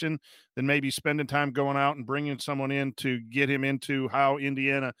transition than maybe spending time going out and bringing someone in to get him into how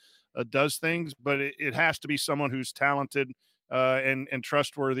Indiana does things. But it has to be someone who's talented and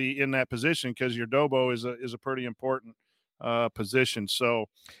trustworthy in that position, because your Dobo is a pretty important position. So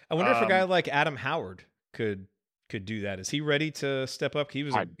I wonder if a guy like Adam Howard could do that. Is he ready to step up? He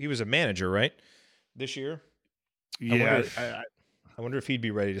was a manager, right, this year? Yeah, I wonder if he'd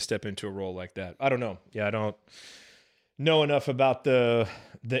be ready to step into a role like that. I don't know. Yeah, I don't know enough about the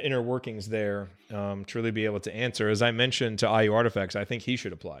inner workings there to really be able to answer. As I mentioned to IU Artifacts, I think he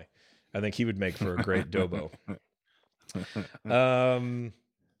should apply. I think he would make for a great Dobo.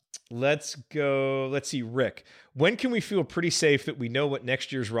 Let's go. Let's see, Rick. When can we feel pretty safe that we know what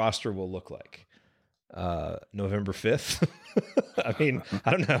next year's roster will look like? November 5th? I mean,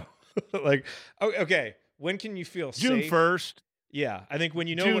 I don't know. Okay. When can you feel June safe? 1st. Yeah, I think when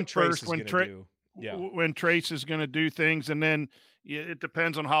you know June what Trace 1st, is going to do. Yeah. When Trace is going to do things, and then it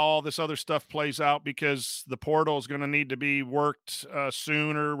depends on how all this other stuff plays out, because the portal is going to need to be worked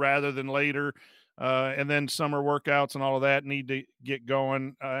sooner rather than later. And then summer workouts and all of that need to get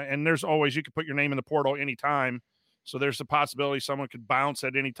going. And there's always, you can put your name in the portal anytime. So there's a possibility someone could bounce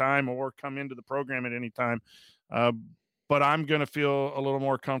at any time or come into the program at any time. But I'm going to feel a little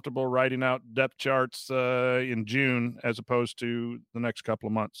more comfortable writing out depth charts in June as opposed to the next couple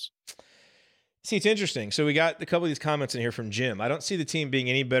of months. See, it's interesting. So we got a couple of these comments in here from Jim. I don't see the team being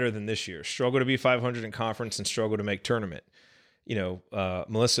any better than this year. Struggle to be 500 in conference and struggle to make tournament.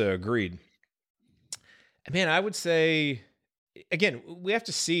 Melissa agreed. Man, I would say, again, we have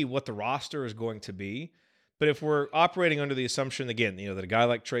to see what the roster is going to be. But if we're operating under the assumption, again, that a guy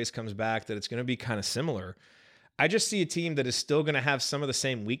like Trace comes back, that it's going to be kind of similar, I just see a team that is still going to have some of the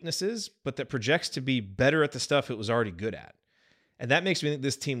same weaknesses, but that projects to be better at the stuff it was already good at. And that makes me think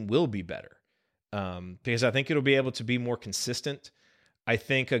this team will be better. Because I think it'll be able to be more consistent. I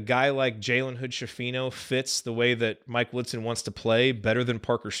think a guy like Jalen Hood-Schifino fits the way that Mike Woodson wants to play better than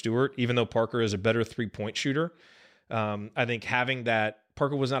Parker Stewart, even though Parker is a better three-point shooter. I think having that,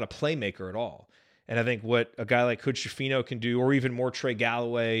 Parker was not a playmaker at all. And I think what a guy like Hood-Schifino can do, or even more Trey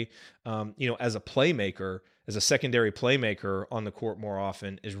Galloway, as a playmaker, as a secondary playmaker on the court more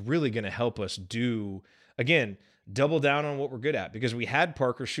often, is really going to help us do, again, double down on what we're good at, because we had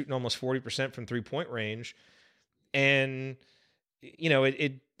Parker shooting almost 40% from 3-point range. And,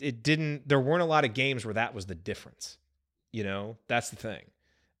 it didn't, there weren't a lot of games where that was the difference. That's the thing.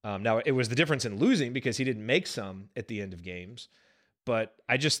 Now it was the difference in losing because he didn't make some at the end of games, but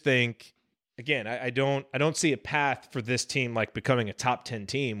I just think, again, I don't see a path for this team like becoming a top 10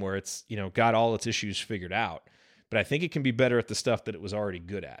 team where it's, got all its issues figured out, but I think it can be better at the stuff that it was already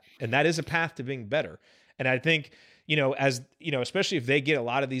good at. And that is a path to being better. And I think, especially if they get a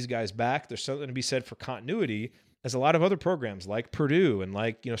lot of these guys back, there's something to be said for continuity, as a lot of other programs like Purdue and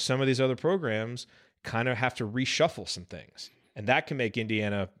like, some of these other programs kind of have to reshuffle some things. And that can make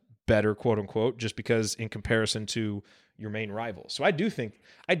Indiana better, quote unquote, just because in comparison to your main rival. So I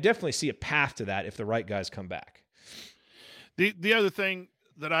definitely see a path to that if the right guys come back. The other thing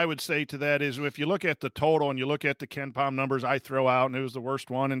that I would say to that is, if you look at the total and you look at the Ken Pom numbers I throw out, and it was the worst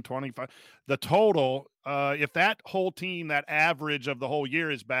one in 25, the total, if that whole team, that average of the whole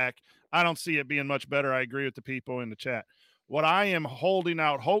year is back, I don't see it being much better. I agree with the people in the chat. What I am holding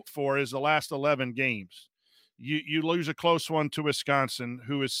out hope for is the last 11 games. You lose a close one to Wisconsin,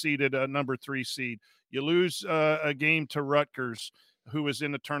 who is seeded a number 3 seed. You lose a game to Rutgers, who is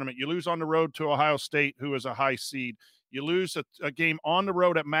in the tournament. You lose on the road to Ohio State, who is a high seed. You lose a game on the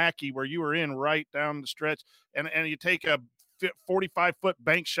road at Mackey, where you were in right down the stretch, and you take a 45-foot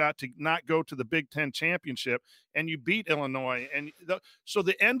bank shot to not go to the Big Ten championship, and you beat Illinois. And so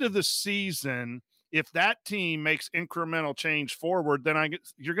the end of the season, if that team makes incremental change forward, then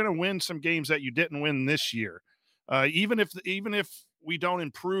you're going to win some games that you didn't win this year. Even if we don't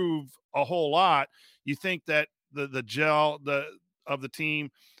improve a whole lot, you think that the gel of the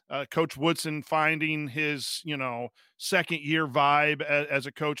team, Coach Woodson finding his second year vibe as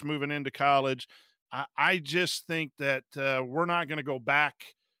a coach moving into college, I just think that we're not going to go back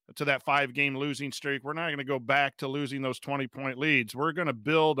to that 5-game losing streak. We're not going to go back to losing those 20-point leads. We're going to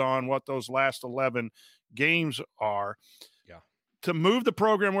build on what those last 11 games are. Yeah. To move the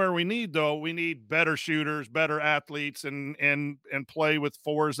program where we need better shooters, better athletes, and play with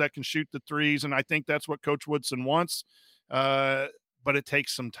fours that can shoot the threes. And I think that's what Coach Woodson wants. But it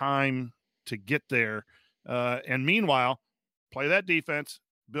takes some time to get there. And meanwhile, play that defense,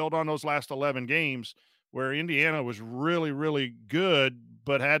 build on those last 11 games where Indiana was really, really good,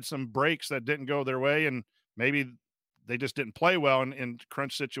 but had some breaks that didn't go their way. And maybe they just didn't play well in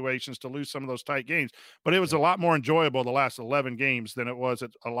crunch situations to lose some of those tight games. But it was a lot more enjoyable the last 11 games than it was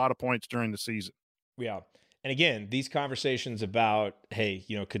at a lot of points during the season. Yeah. And again, these conversations about, hey,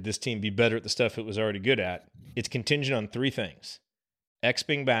 could this team be better at the stuff it was already good at? It's contingent on 3 things: X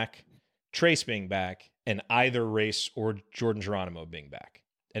being back, Trace being back, and either Race or Jordan Geronimo being back.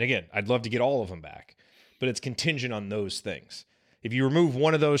 And again, I'd love to get all of them back, but it's contingent on those things. If you remove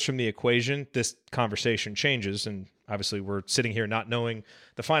one of those from the equation, this conversation changes. And obviously we're sitting here not knowing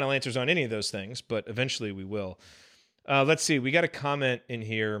the final answers on any of those things, but eventually we will. Let's see. We got a comment in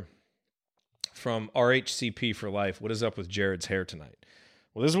here from RHCP for Life. What is up with Jared's hair tonight?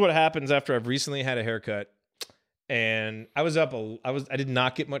 Well, this is what happens after I've recently had a haircut. And I did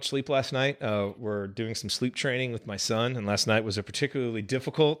not get much sleep last night. We're doing some sleep training with my son, and last night was a particularly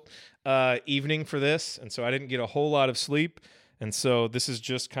difficult evening for this, and so I didn't get a whole lot of sleep. And so this is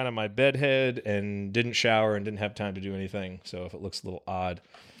just kind of my bedhead, and didn't shower and didn't have time to do anything. So if it looks a little odd,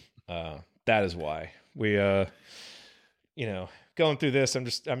 that is why. We going through this,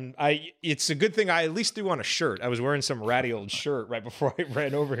 it's a good thing I at least threw on a shirt. I was wearing some ratty old shirt right before I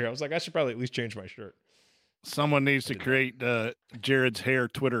ran over here. I was like, I should probably at least change my shirt. Someone needs to create Jared's hair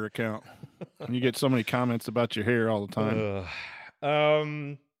Twitter account. You get so many comments about your hair all the time.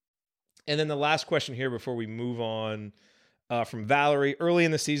 And then the last question here before we move on, from Valerie. Early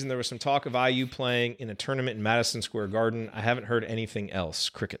in the season, there was some talk of IU playing in a tournament in Madison Square Garden. I haven't heard anything else.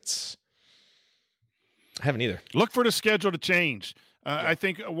 Crickets. I haven't either. Look for the schedule to change. I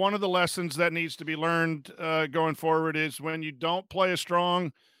think one of the lessons that needs to be learned going forward is when you don't play a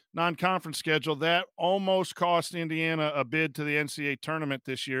strong non-conference schedule, that almost cost Indiana a bid to the NCAA tournament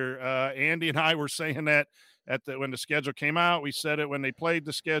this year. Andy and I were saying that when the schedule came out. We said it when they played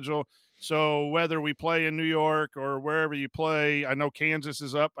the schedule. So whether we play in New York or wherever you play, I know Kansas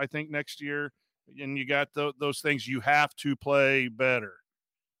is up, I think, next year, and you got those things. You have to play better.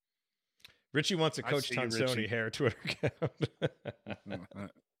 Richie wants a Coach Tonsoni hair Twitter account.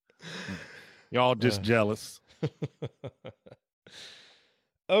 Y'all just jealous.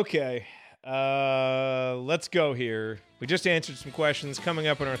 Okay, let's go here. We just answered some questions. Coming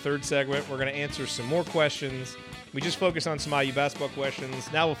up in our third segment, we're going to answer some more questions. We just focused on some IU basketball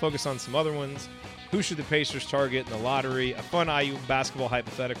questions. Now we'll focus on some other ones. Who should the Pacers target in the lottery? A fun IU basketball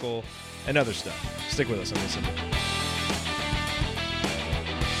hypothetical and other stuff. Stick with us on this.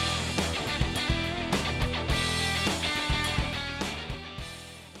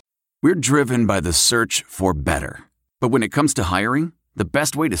 We're driven by the search for better. But when it comes to hiring, the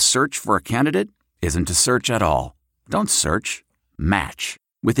best way to search for a candidate isn't to search at all. Don't search. Match.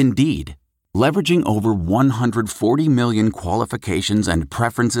 With Indeed. Leveraging over 140 million qualifications and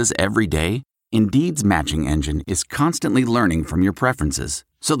preferences every day, Indeed's matching engine is constantly learning from your preferences.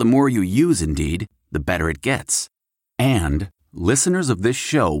 So the more you use Indeed, the better it gets. And listeners of this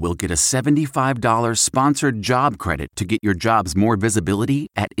show will get a $75 sponsored job credit to get your jobs more visibility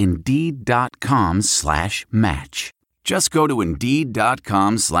at Indeed.com/match. Just go to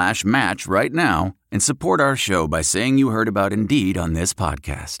Indeed.com/match right now and support our show by saying you heard about Indeed on this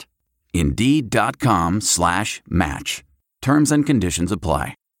podcast. Indeed.com/match. Terms and conditions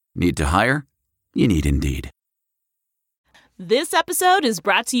apply. Need to hire? You need Indeed. This episode is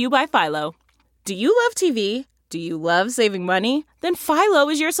brought to you by Philo. Do you love TV? Do you love saving money? Then Philo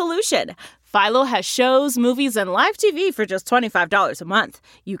is your solution. Philo has shows, movies, and live TV for just $25 a month.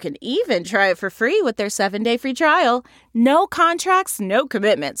 You can even try it for free with their 7-day free trial. No contracts, no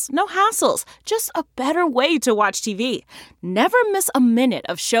commitments, no hassles. Just a better way to watch TV. Never miss a minute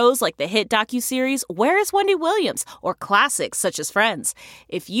of shows like the hit docuseries Where is Wendy Williams? Or classics such as Friends.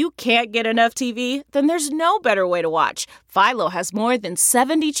 If you can't get enough TV, then there's no better way to watch. Philo has more than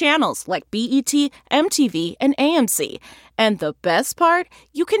 70 channels like BET, MTV, and AMC. And the best part?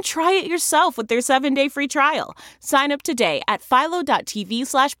 You can try it yourself with their 7-day free trial. Sign up today at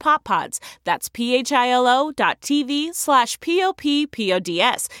philo.tv/poppods. That's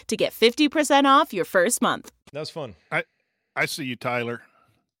philo.tv/poppods to get 50% off your first month. That was fun. I see you, Tyler.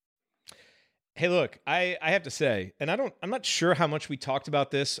 Hey, look, I have to say, and I'm not sure how much we talked about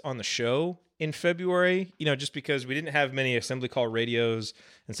this on the show in February, just because we didn't have many assembly call radios,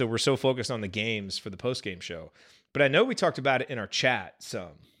 and so we're so focused on the games for the post-game show. But I know we talked about it in our chat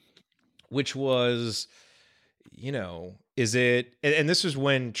some, which was, is it, and this was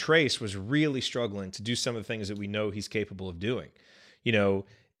when Trace was really struggling to do some of the things that we know he's capable of doing.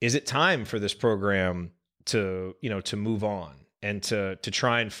 Is it time for this program to move on and to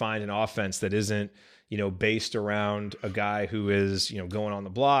try and find an offense that isn't, based around a guy who is, going on the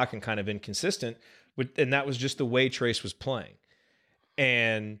block and kind of inconsistent, and that was just the way Trace was playing.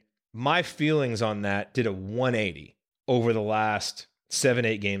 And my feelings on that did a 180 over the last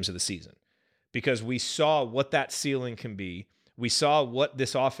 7-8 games of the season, because we saw what that ceiling can be. We saw what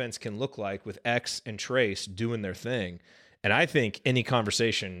this offense can look like with X and Trace doing their thing. And I think any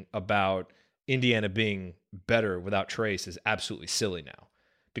conversation about Indiana being better without Trace is absolutely silly now,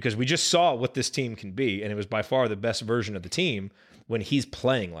 because we just saw what this team can be. And it was by far the best version of the team when he's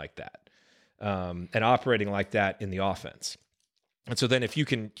playing like that and operating like that in the offense. And so then if you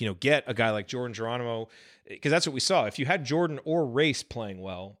can, get a guy like Jordan Geronimo, because that's what we saw. If you had Jordan or Race playing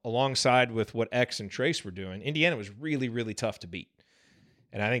well alongside with what X and Trace were doing, Indiana was really, really tough to beat.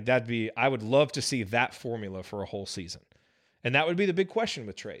 And I think I would love to see that formula for a whole season. And that would be the big question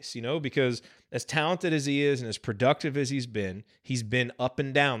with Trace, because as talented as he is and as productive as he's been up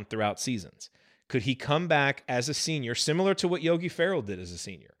and down throughout seasons. Could he come back as a senior, similar to what Yogi Ferrell did as a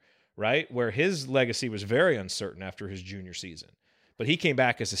senior, right? Where his legacy was very uncertain after his junior season. But he came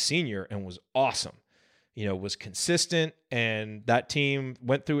back as a senior and was awesome, was consistent, and that team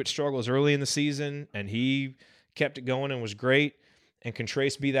went through its struggles early in the season, and he kept it going and was great. And can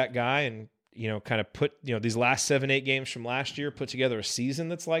Trace be that guy and, kind of put, these last 7-8 games from last year, put together a season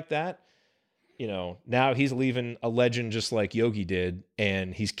that's like that? Now he's leaving a legend just like Yogi did,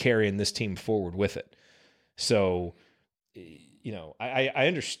 and he's carrying this team forward with it. So, I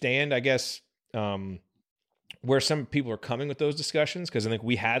understand, I guess, where some people are coming with those discussions, because I think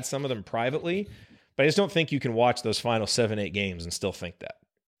we had some of them privately, but I just don't think you can watch those final 7-8 games and still think that.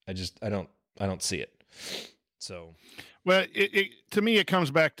 I don't see it. So, well, to me, it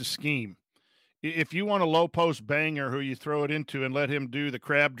comes back to scheme. If you want a low post banger who you throw it into and let him do the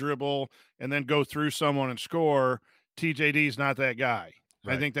crab dribble and then go through someone and score, TJD is not that guy.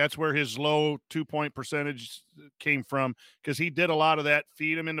 Right. I think that's where his low 2-point percentage came from, because he did a lot of that,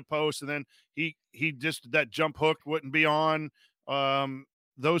 feed him in the post, and then he just, that jump hook wouldn't be on,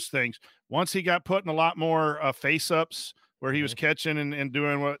 those things. Once he got put in a lot more face-ups where he was catching and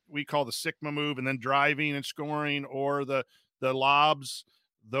doing what we call the Sigma move and then driving and scoring, or the lobs,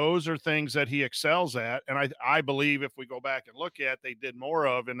 those are things that he excels at. And I believe if we go back and look at, they did more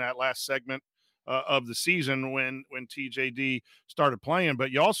of in that last segment of the season when TJD started playing.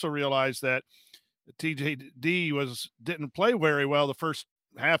 But you also realize that TJD didn't play very well the first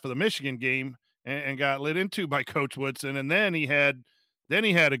half of the Michigan game and got lit into by Coach Woodson. And then he had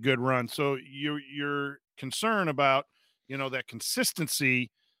a good run. So you're concerned about, that consistency.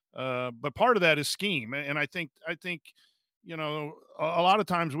 But part of that is scheme. And I think, a lot of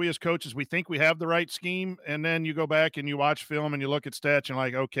times we as coaches, we think we have the right scheme, and then you go back and you watch film and you look at stats and you're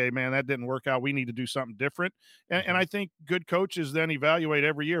like, okay, man, that didn't work out. We need to do something different. And I think good coaches then evaluate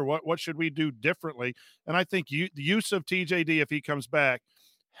every year, what should we do differently? And I think the use of TJD, if he comes back,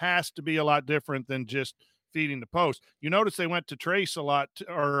 has to be a lot different than just feeding the post. You notice they went to race a lot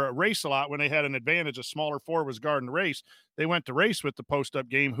when they had an advantage. A smaller forward was guarding race. They went to race with the post-up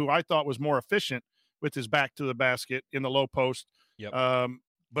game, who I thought was more efficient with his back to the basket in the low post. Yep.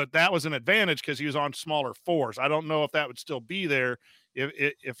 But that was an advantage because he was on smaller fours. I don't know if that would still be there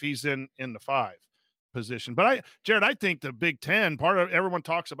if he's in the 5 position. But Jared, I think the Big Ten, everyone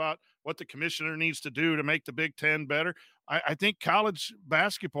talks about what the commissioner needs to do to make the Big Ten better. I think college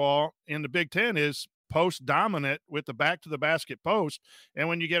basketball in the Big Ten is post dominant with the back to the basket post. And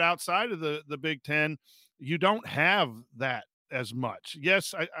when you get outside of the Big Ten, you don't have that as much.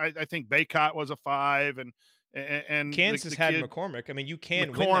 Yes, I think Baycott was a 5, and Kansas had McCormick. I mean, you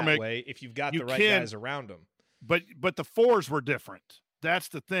can win that way if you've got the right guys around him. But the 4s were different. That's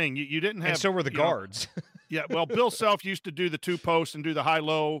the thing. You didn't have, and so were the guards. Yeah, well, Bill Self used to do the 2 posts and do the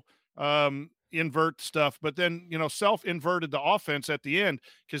high-low invert stuff, but then Self inverted the offense at the end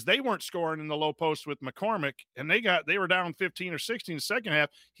because they weren't scoring in the low post with McCormick, and they were down 15 or 16 in the second half.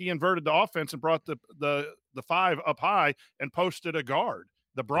 He inverted the offense and brought the 5 up high and posted a guard,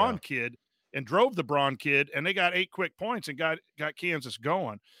 the Braun kid, and drove the Braun kid, and they got 8 quick points and got Kansas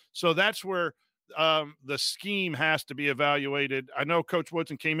going. So that's where the scheme has to be evaluated. I know Coach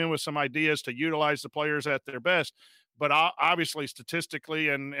Woodson came in with some ideas to utilize the players at their best, but obviously statistically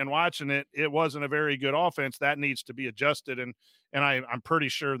and watching it wasn't a very good offense. That needs to be adjusted. And I'm pretty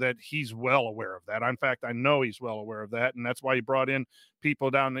sure that he's well aware of that. In fact, I know he's well aware of that. And that's why he brought in people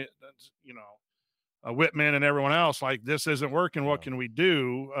down, Whitman and everyone else, like, this isn't working. What can we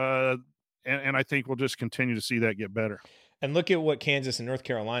do? And I think we'll just continue to see that get better. And look at what Kansas and North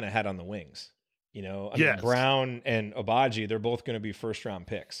Carolina had on the wings. I mean, Brown and Obaji, they're both going to be first-round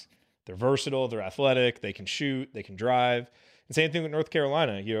picks. They're versatile, they're athletic, they can shoot, they can drive. And same thing with North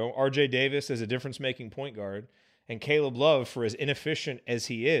Carolina. RJ Davis is a difference-making point guard, and Caleb Love, for as inefficient as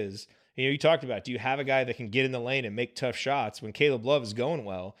he is, you talked about, do you have a guy that can get in the lane and make tough shots? When Caleb Love is going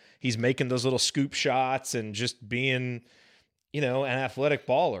well, he's making those little scoop shots and just being, an athletic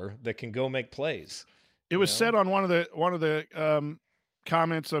baller that can go make plays. It was said on one of the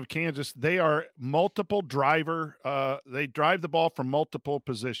comments of Kansas, they are multiple driver. They drive the ball from multiple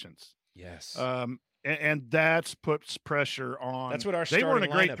positions. Yes. And that's puts pressure on. That's what our starting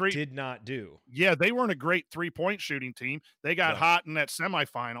lineup did not do. Yeah, they weren't a great 3-point shooting team. They got hot in that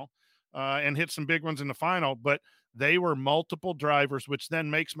semifinal and hit some big ones in the final, but they were multiple drivers, which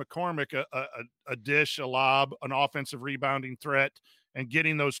then makes McCormick a dish, a lob, an offensive rebounding threat, and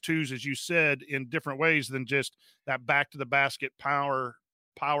getting those 2s, as you said, in different ways than just that back to the basket power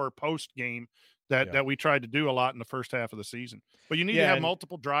post game that we tried to do a lot in the first half of the season. But you need to have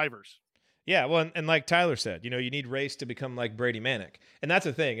multiple drivers. Yeah, well, and like Tyler said, you need Race to become like Brady Manick. And that's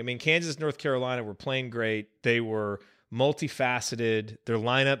the thing. I mean, Kansas, North Carolina were playing great. They were multifaceted. Their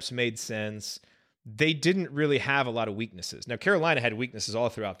lineups made sense. They didn't really have a lot of weaknesses. Now, Carolina had weaknesses all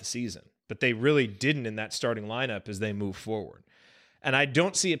throughout the season, but they really didn't in that starting lineup as they move forward. And I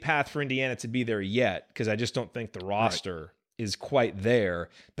don't see a path for Indiana to be there yet, because I just don't think the roster is quite there,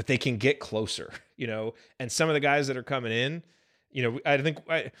 but they can get closer, and some of the guys that are coming in, I think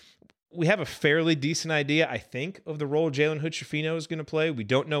we have a fairly decent idea, I think, of the role Jalen Hood-Schifino is going to play. We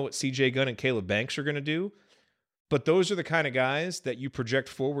don't know what CJ Gunn and Caleb Banks are going to do, but those are the kind of guys that you project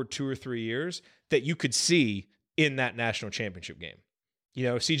forward 2 or 3 years that you could see in that national championship game.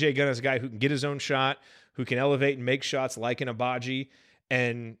 CJ Gunn is a guy who can get his own shot, who can elevate and make shots like an Abaji,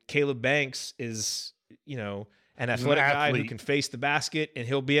 and Caleb Banks is an athletic guy who can face the basket, and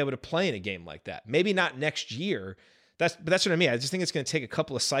he'll be able to play in a game like that. Maybe not next year. But that's what I mean. I just think it's going to take a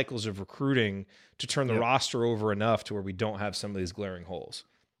couple of cycles of recruiting to turn the roster over enough to where we don't have some of these glaring holes.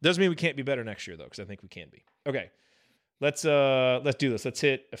 Doesn't mean we can't be better next year, though, because I think we can be. Okay, let's do this. Let's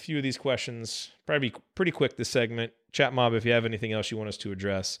hit a few of these questions. Probably be pretty quick this segment. Chat mob, if you have anything else you want us to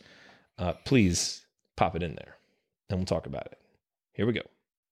address, please pop it in there, and we'll talk about it. Here we go.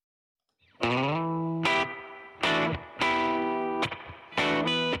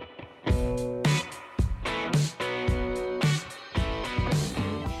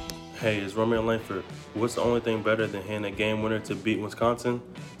 Hey, it's Romeo Langford. What's the only thing better than hitting a game winner to beat Wisconsin?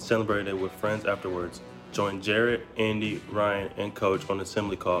 Celebrate it with friends afterwards. Join Jared, Andy, Ryan, and Coach on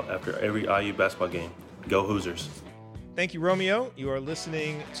assembly call after every IU basketball game. Go Hoosiers. Thank you, Romeo. You are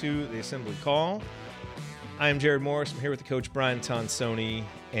listening to the assembly call. I am Jared Morris. I'm here with the coach, Brian Tonsoni,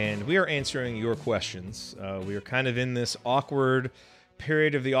 and we are answering your questions. We are kind of in this awkward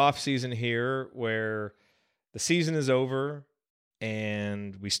period of the offseason here where the season is over,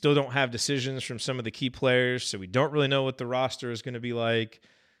 and we still don't have decisions from some of the key players, so we don't really know what the roster is going to be like.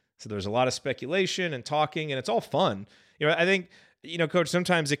 So there's a lot of speculation and talking, and it's all fun. I think, Coach,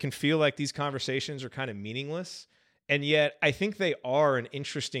 sometimes it can feel like these conversations are kind of meaningless, and yet I think they are an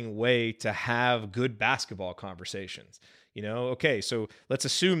interesting way to have good basketball conversations. Okay, so let's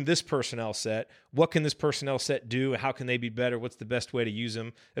assume this personnel set. What can this personnel set do? How can they be better? What's the best way to use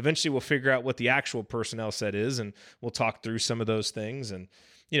them? Eventually, we'll figure out what the actual personnel set is, and we'll talk through some of those things. And,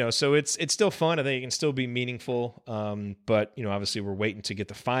 so it's still fun. I think it can still be meaningful. But, obviously, we're waiting to get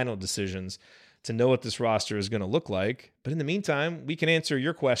the final decisions to know what this roster is going to look like. But in the meantime, we can answer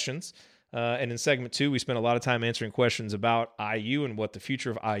your questions. And in segment 2, we spent a lot of time answering questions about IU and what the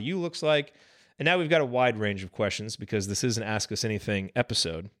future of IU looks like. And now we've got a wide range of questions because this is an Ask Us Anything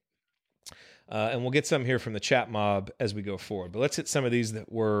episode. And we'll get some here from the chat mob as we go forward. But let's hit some of these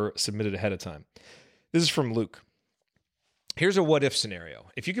that were submitted ahead of time. This is from Luke. Here's a what-if scenario.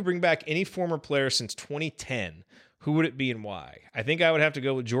 If you could bring back any former player since 2010, who would it be and why? I think I would have to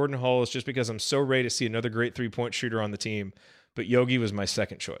go with Jordan Hulls just because I'm so ready to see another great three-point shooter on the team. But Yogi was my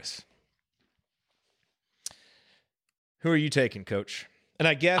second choice. Who are you taking, Coach? And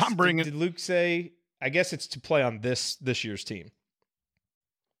I guess, did Luke say, I guess it's to play on this year's team.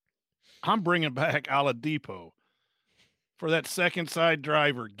 I'm bringing back Oladipo for that second side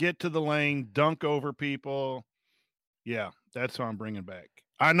driver. Get to the lane, dunk over people. Yeah, that's who I'm bringing back.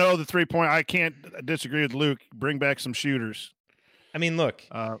 I know the three-point. I can't disagree with Luke. Bring back some shooters. I mean, look,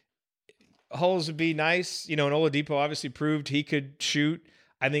 Hulls would be nice. And Oladipo obviously proved he could shoot.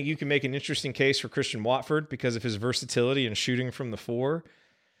 I think you can make an interesting case for Christian Watford because of his versatility and shooting from the 4.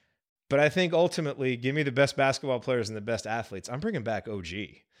 But I think ultimately, give me the best basketball players and the best athletes. I'm bringing back OG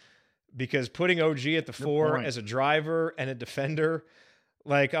because putting OG at the 4 as a driver and a defender,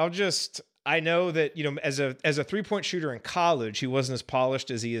 I know that, as a three-point shooter in college, he wasn't as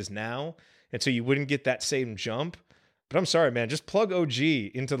polished as he is now. And so you wouldn't get that same jump. But I'm sorry, man, just plug OG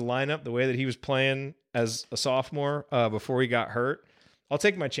into the lineup the way that he was playing as a sophomore before he got hurt. I'll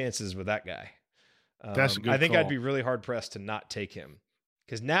take my chances with that guy. That's a good I think call. I'd be really hard pressed to not take him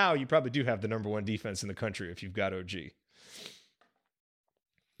because now you probably do have the number 1 defense in the country if you've got OG.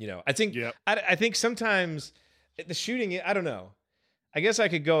 I think I think sometimes the shooting, I don't know. I guess I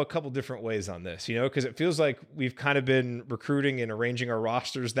could go a couple different ways on this, because it feels like we've kind of been recruiting and arranging our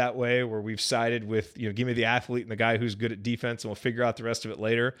rosters that way where we've sided with, give me the athlete and the guy who's good at defense and we'll figure out the rest of it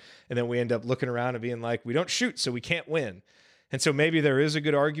later. And then we end up looking around and being like, we don't shoot, so we can't win. And so maybe there is a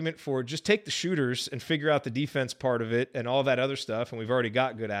good argument for just take the shooters and figure out the defense part of it and all that other stuff. And we've already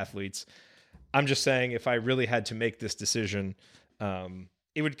got good athletes. I'm just saying if I really had to make this decision,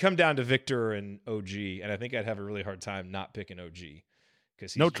 it would come down to Victor and OG. And I think I'd have a really hard time not picking OG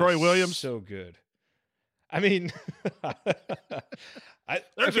because he's no Troy Williams. So good. I mean,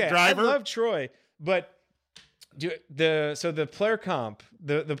 there's a driver. I love Troy, but the player comp,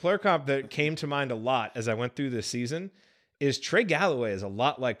 the player comp that came to mind a lot as I went through this season is Trey Galloway is a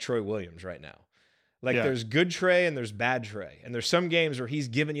lot like Troy Williams right now. There's good Trey and there's bad Trey. And there's some games where he's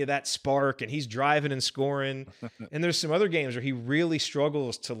giving you that spark and he's driving and scoring. And there's some other games where he really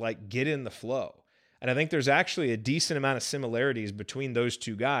struggles to get in the flow. And I think there's actually a decent amount of similarities between those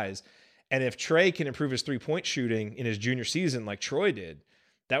two guys. And if Trey can improve his three-point shooting in his junior season like Troy did,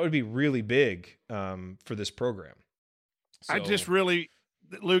 that would be really big for this program. So,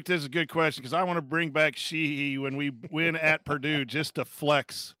 Luke, this is a good question because I want to bring back Sheehy when we win at Purdue just to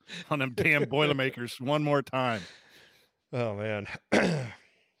flex on them damn Boilermakers one more time. Oh, man.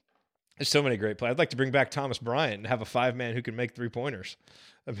 There's so many great players. I'd like to bring back Thomas Bryant and have a 5-man who can make 3-pointers.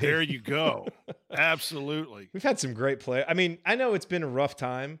 I mean, there you go. Absolutely. We've had some great players. I mean, I know it's been a rough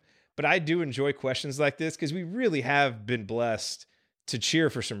time, but I do enjoy questions like this because we really have been blessed to cheer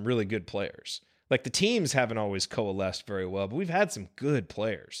for some really good players. Like the teams haven't always coalesced very well, but we've had some good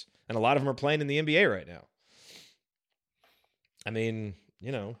players. And a lot of them are playing in the NBA right now. I mean,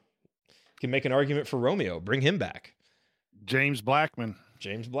 you know, you can make an argument for Romeo. Bring him back. James Blackman.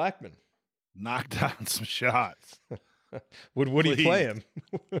 Knock down some shots. Would Woody play him?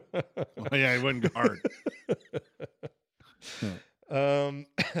 Well, yeah, he wouldn't guard. James,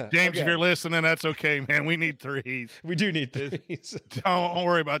 okay. If you're listening, that's okay, man. We need threes. We do need threes. Don't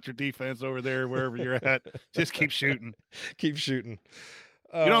worry about your defense over there, wherever you're at. Just keep shooting. Keep shooting.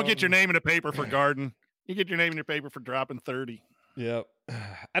 You don't get your name in the paper for guarding. You get your name in your paper for dropping 30. Yep.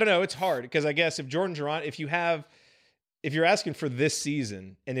 I don't know. It's hard because I guess if you're asking for this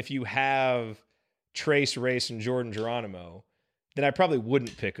season, and if you have Trace, Race, and Jordan Geronimo, then I probably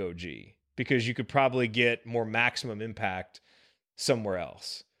wouldn't pick OG because you could probably get more maximum impact somewhere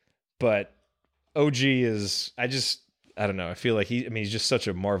else. But OG is, I don't know. I feel like he's just such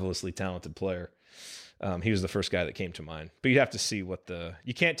a marvelously talented player. He was the first guy that came to mind. But you'd have to see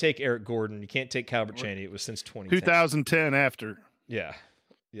you can't take Eric Gordon. You can't take Calvert Chaney. It was since 2010 after. Yeah.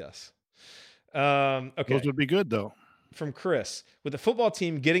 Yes. Okay. Those would be good, though. From Chris, with the football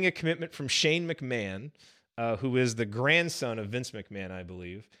team getting a commitment from Shane McMahon, who is the grandson of Vince McMahon, I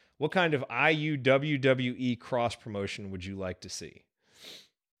believe, what kind of IU WWE cross promotion would you like to see?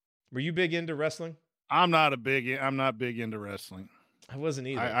 Were you big into wrestling? I'm not big into wrestling. I wasn't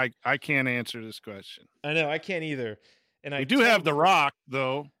either. I can't answer this question. I know I can't either. And we do have The Rock,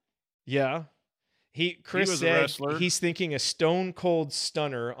 though. Yeah. Chris said he's thinking a stone cold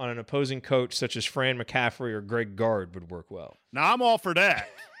stunner on an opposing coach such as Fran McCaffrey or Greg Gard would work well. Now I'm all for that.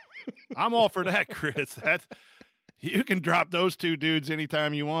 I'm all for that, Chris. You can drop those two dudes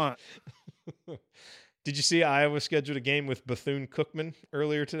anytime you want. Did you see Iowa scheduled a game with Bethune-Cookman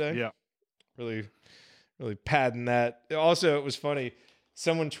earlier today? Yeah. Really, really padding that. Also, it was funny.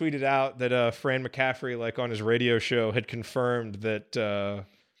 Someone tweeted out that Fran McCaffrey, like on his radio show, had confirmed that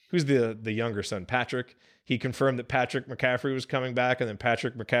who's the younger son, Patrick? He confirmed that Patrick McCaffrey was coming back, and then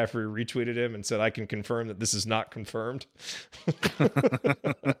Patrick McCaffrey retweeted him and said, "I can confirm that this is not confirmed."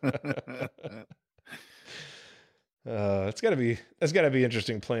 That's got to be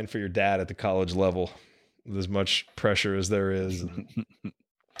interesting playing for your dad at the college level with as much pressure as there is.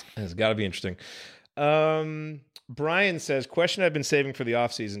 It's got to be interesting. Brian says, question I've been saving for the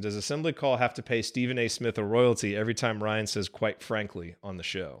offseason. Does Assembly Call have to pay Stephen A. Smith a royalty every time Ryan says quite frankly on the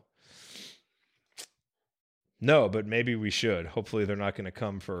show? No, but maybe we should. Hopefully they're not going to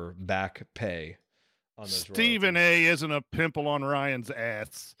come for back pay on those Stephen A. isn't a pimple on Ryan's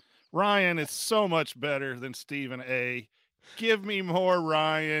ass. Ryan is so much better than Stephen A. Give me more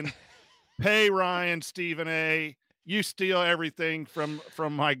Ryan. Pay Ryan, Stephen A. You steal everything from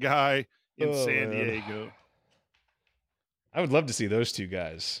my guy in San Diego. I would love to see those two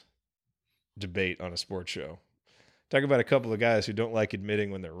guys debate on a sports show. Talk about a couple of guys who don't like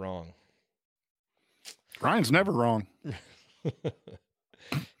admitting when they're wrong. Ryan's never wrong.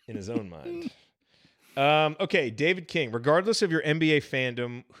 In his own mind. Okay, David King. Regardless of your NBA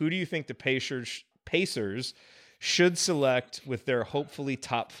fandom, who do you think the Pacers should select with their hopefully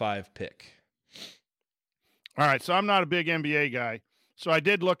top 5 pick? All right, so I'm not a big NBA guy. So I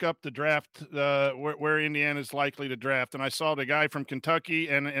did look up the draft, where Indiana's likely to draft, and I saw the guy from Kentucky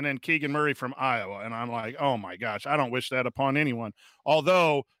and then Keegan Murray from Iowa, and I'm like, oh my gosh, I don't wish that upon anyone.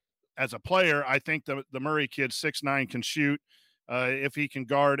 Although, as a player, I think the Murray kid 6'9" can shoot. If he can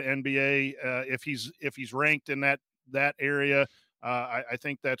guard NBA, if he's ranked in that area, I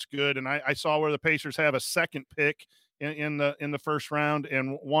think that's good. And I saw where the Pacers have a second pick in the first round,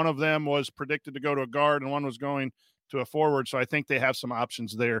 and one of them was predicted to go to a guard, and one was going to a forward. So I think they have some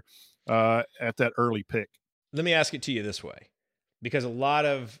options there at that early pick. Let me ask it to you this way, because a lot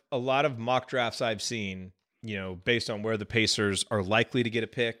of mock drafts I've seen, based on where the Pacers are likely to get a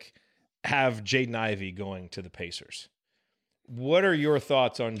pick, have Jaden Ivey going to the Pacers. What are your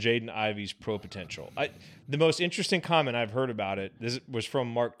thoughts on Jaden Ivey's pro potential? The most interesting comment I've heard about it, this was from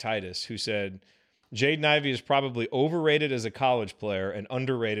Mark Titus, who said Jaden Ivey is probably overrated as a college player and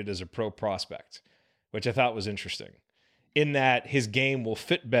underrated as a pro prospect, which I thought was interesting, in that his game will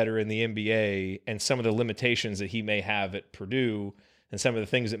fit better in the NBA, and some of the limitations that he may have at Purdue and some of the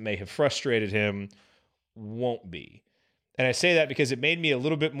things that may have frustrated him won't be. And I say that because it made me a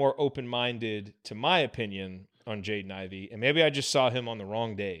little bit more open-minded to my opinion on Jaden Ivey, and maybe I just saw him on the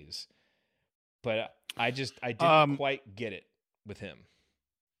wrong days, but I didn't quite get it with him.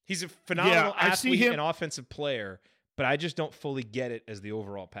 He's a phenomenal I see athlete him. and offensive player, but I just don't fully get it as the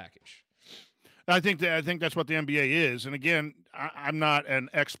overall package. I think that's what the NBA is. And again, I'm not an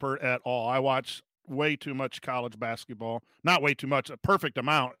expert at all. I watch way too much college basketball. Not way too much, a perfect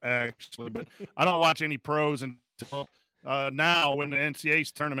amount actually, but I don't watch any pros until now when the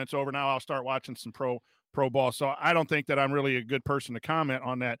NCAA tournament's over. Now I'll start watching some pro ball. So I don't think that I'm really a good person to comment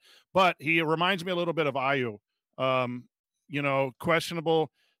on that. But he reminds me a little bit of Ayu.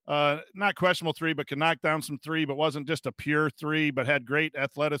 Questionable. Not questionable three, but can knock down some three, but wasn't just a pure three, but had great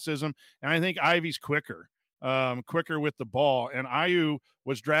athleticism. And I think Ivy's quicker with the ball. And Ayu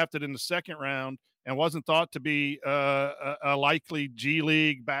was drafted in the second round and wasn't thought to be a likely G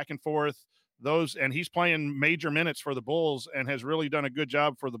League back and forth. And he's playing major minutes for the Bulls and has really done a good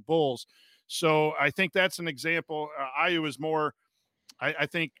job for the Bulls. So I think that's an example. Ayu is more, I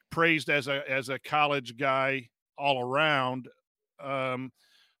think, praised as a college guy all around.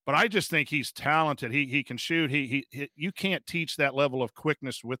 But I just think he's talented. He can shoot. He you can't teach that level of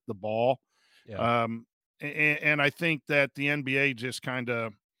quickness with the ball. Yeah. And I think that the NBA just kind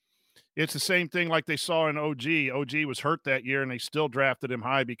of, it's the same thing like they saw in OG. OG was hurt that year, and they still drafted him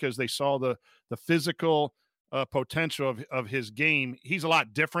high because they saw the physical potential of his game. He's a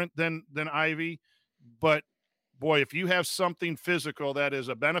lot different than Ivy, but boy, if you have something physical that is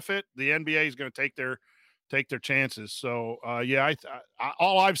a benefit, the NBA is going to take their chances. So I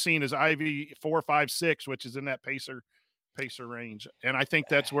all I've seen is Ivy 4, 5, 6, which is in that pacer range, and I think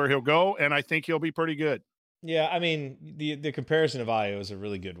that's where he'll go, and I think he'll be pretty good. Yeah, I mean the comparison of Ayo is a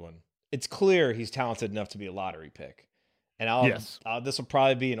really good one. It's clear he's talented enough to be a lottery pick, and this will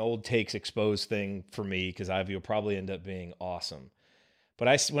probably be an old takes exposed thing for me because Ivy will probably end up being awesome.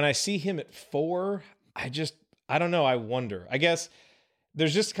 But when I see him at 4, I don't know. I wonder. I guess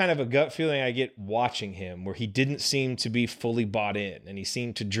there's just kind of a gut feeling I get watching him where he didn't seem to be fully bought in, and he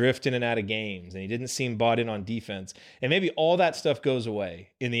seemed to drift in and out of games, and he didn't seem bought in on defense. And maybe all that stuff goes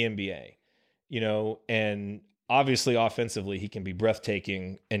away in the NBA, and obviously offensively he can be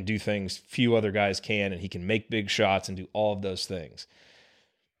breathtaking and do things few other guys can, and he can make big shots and do all of those things.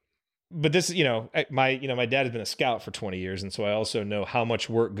 But this, my dad has been a scout for 20 years. And so I also know how much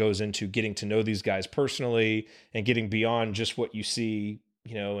work goes into getting to know these guys personally and getting beyond just what you see,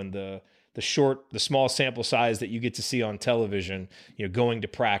 in the small sample size that you get to see on television, going to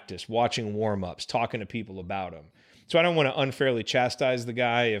practice, watching warm-ups, talking to people about them. So I don't want to unfairly chastise the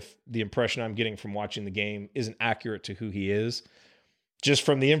guy if the impression I'm getting from watching the game isn't accurate to who he is. Just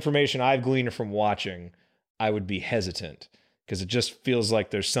from the information I've gleaned from watching, I would be hesitant, because it just feels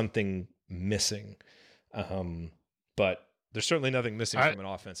like there's something missing. But there's certainly nothing missing from an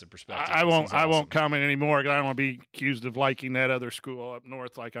offensive perspective. I won't comment anymore, because I don't want to be accused of liking that other school up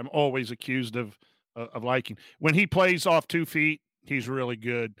north like I'm always accused of liking. When he plays off 2 feet, he's really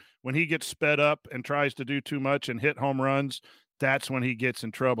good. When he gets sped up and tries to do too much and hit home runs, that's when he gets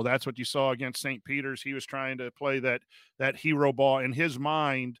in trouble. That's what you saw against St. Peter's. He was trying to play that hero ball. In his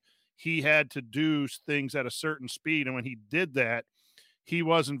mind, he had to do things at a certain speed, and when he did that, he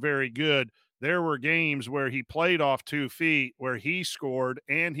wasn't very good. There were games where he played off 2 feet, where he scored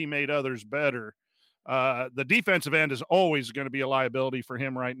and he made others better. The defensive end is always going to be a liability for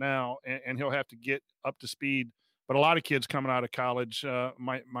him right now, and he'll have to get up to speed. But a lot of kids coming out of college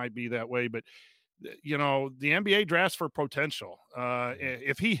might be that way. But, the NBA drafts for potential.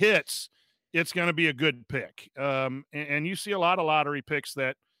 If he hits, it's going to be a good pick. And you see a lot of lottery picks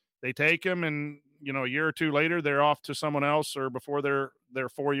that they take him, and, a year or two later, they're off to someone else, or before their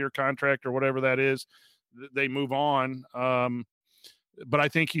 4-year contract or whatever that is, they move on. But I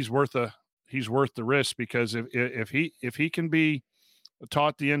think he's worth the risk, because if he can be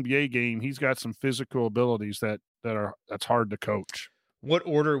taught the NBA game, he's got some physical abilities that's hard to coach. What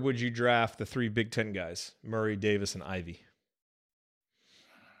order would you draft the 3 Big Ten guys, Murray, Davis, and Ivy?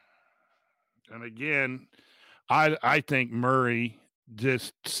 And again, I think Murray,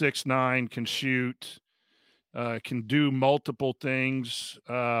 just 6'9", can shoot, can do multiple things.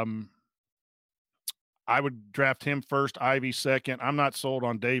 I would draft him first, Ivy second. I'm not sold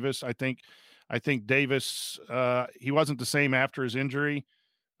on Davis. I think Davis, he wasn't the same after his injury.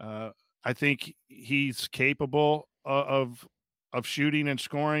 I think he's capable of shooting and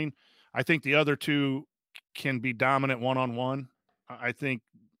scoring. I think the other two can be dominant one-on-one. I think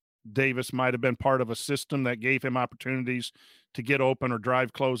Davis might have been part of a system that gave him opportunities to get open or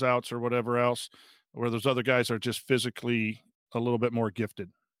drive closeouts or whatever else, where those other guys are just physically a little bit more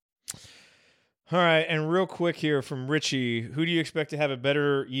gifted. All right, and real quick here from Richie, who do you expect to have a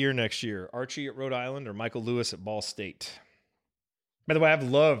better year next year? Archie at Rhode Island or Michael Lewis at Ball State? By the way, I've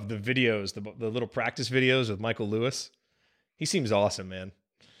loved the videos, the little practice videos with Michael Lewis. He seems awesome, man.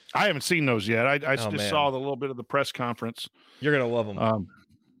 I haven't seen those yet. I just man. saw the little bit of the press conference. You're going to love him.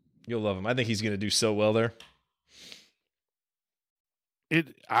 You'll love him. I think he's going to do so well there.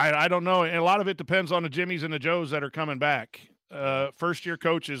 I don't know. And a lot of it depends on the Jimmies and the Joes that are coming back. First-year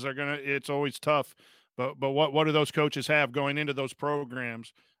coaches are it's always tough. But what do those coaches have going into those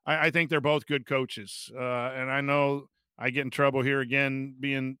programs? I think they're both good coaches. And I know I get in trouble here again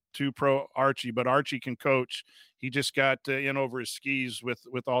being too pro Archie, but Archie can coach. He just got in over his skis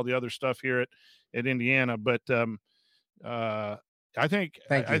with all the other stuff here at Indiana. But I think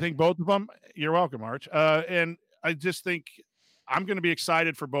both of them. You're welcome, Arch. And I just think I'm going to be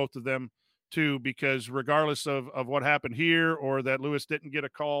excited for both of them too, because regardless of what happened here or that Lewis didn't get a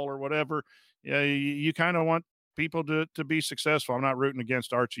call or whatever, you kind of want people to be successful. I'm not rooting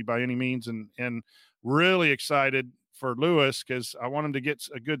against Archie by any means, and really excited for Lewis because I want him to get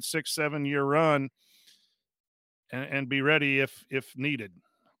a good 6-7 year run and be ready if needed.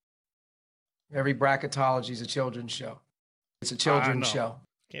 Every bracketology is a children's show. It's a children's show.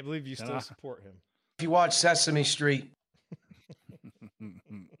 Can't believe you still support him. If you watch Sesame Street.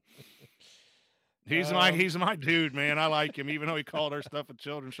 He's my dude, man. I like him, even though he called our stuff a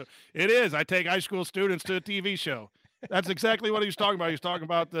children's show. It is. I take high school students to a TV show. That's exactly what he was talking about. He was talking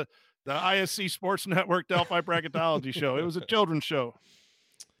about the ISC Sports Network Delphi Bracketology show. It was a children's show.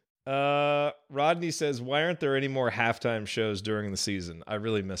 Rodney says, why aren't there any more halftime shows during the season? I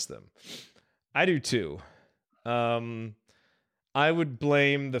really miss them. I do too. I would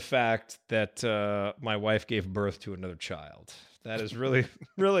blame the fact that my wife gave birth to another child. That is really,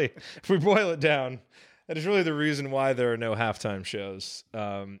 really, if we boil it down, that is really the reason why there are no halftime shows.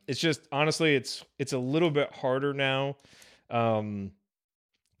 It's just, honestly, it's a little bit harder now.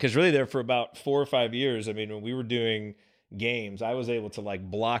 Because really there for about 4 or 5 years, I mean, when we were doing games, I was able to like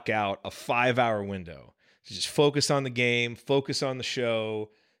block out a 5-hour window to just focus on the game, focus on the show,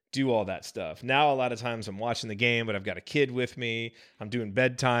 do all that stuff. Now, a lot of times I'm watching the game, but I've got a kid with me. I'm doing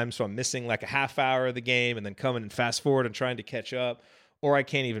bedtime, so I'm missing like a half hour of the game and then coming and fast forward and trying to catch up, or I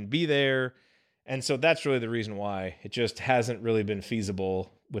can't even be there. And so that's really the reason why it just hasn't really been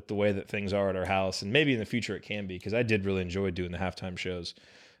feasible with the way that things are at our house. And maybe in the future it can be, because I did really enjoy doing the halftime shows.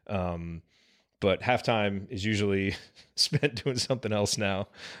 But halftime is usually spent doing something else now.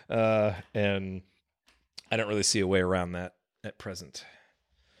 And I don't really see a way around that at present.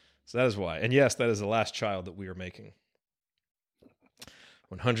 So that is why. And yes, that is the last child that we are making.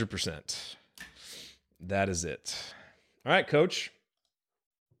 100%. That is it. All right, Coach.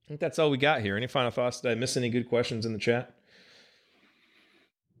 I think that's all we got here. Any final thoughts? Did I miss any good questions in the chat?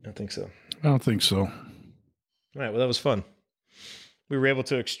 I don't think so. I don't think so. All right, well, that was fun. We were able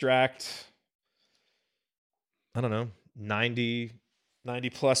to extract, I don't know, 90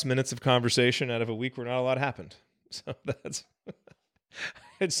 plus minutes of conversation out of a week where not a lot happened. So that's...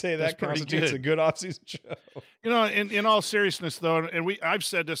 I'd say that constitutes a good off-season show. You know, in all seriousness, though, and I've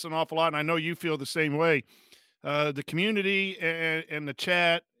said this an awful lot, and I know you feel the same way. The community and the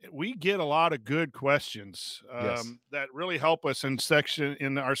chat, we get a lot of good questions that really help us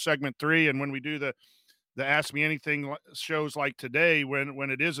in our segment 3, and when we do the Ask Me Anything shows like today,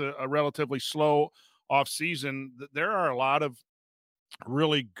 when it is a relatively slow off season, there are a lot of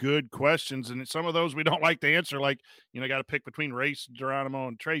really good questions, and some of those we don't like to answer, like, got to pick between Race, Geronimo,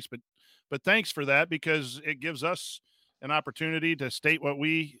 and Trace, but thanks for that, because it gives us an opportunity to state what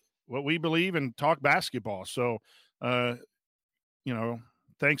we believe and talk basketball. So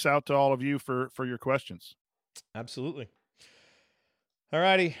thanks out to all of you for your questions. Absolutely. All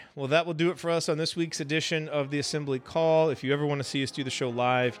righty. Well, that will do it for us on this week's edition of the Assembly Call. If you ever want to see us do the show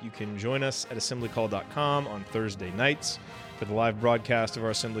live, you can join us at assemblycall.com on Thursday nights for the live broadcast of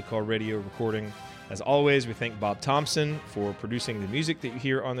our Assembly Call radio recording. As always, we thank Bob Thompson for producing the music that you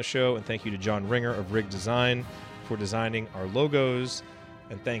hear on the show, and thank you to John Ringer of Rig Design for designing our logos.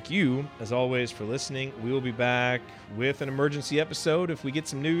 And thank you, as always, for listening. We will be back with an emergency episode if we get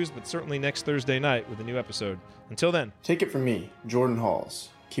some news, but certainly next Thursday night with a new episode. Until then. Take it from me, Jordan Halls.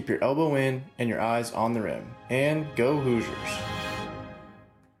 Keep your elbow in and your eyes on the rim. And go Hoosiers.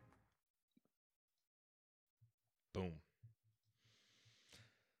 Boom.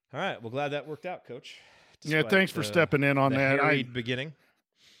 All right. Well, glad that worked out, Coach. Yeah, thanks for stepping in on that. Beginning.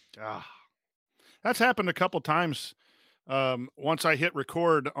 That's happened a couple times. Once I hit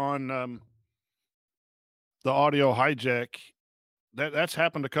record on the audio hijack, that's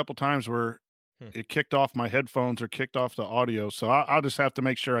happened a couple times where it kicked off my headphones or kicked off the audio. So I'll just have to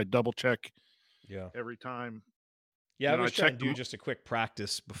make sure I double check every time. Yeah, I was trying to do just a quick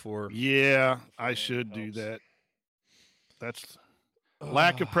practice before. Yeah, I should do that. That's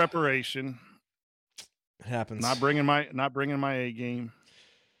lack of preparation. It happens. Not bringing my A game.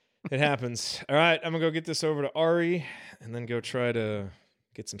 It happens. All right, I'm going to go get this over to Ari and then go try to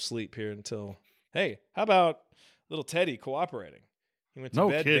get some sleep here until... Hey, how about little Teddy cooperating? He went to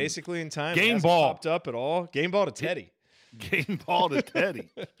bed basically in time. Game hasn't ball. Popped up at all. Game ball to Teddy. Game ball to Teddy.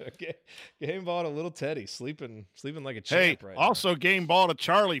 Game ball to little Teddy, sleeping like a Hey, champ right also game ball to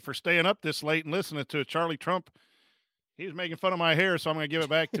Charlie for staying up this late and listening to Charlie Trump. He was making fun of my hair, so I'm going to give it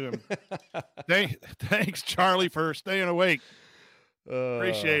back to him. Thanks, Charlie, for staying awake.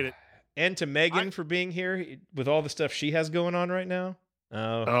 Appreciate it. And to Megan for being here with all the stuff she has going on right now.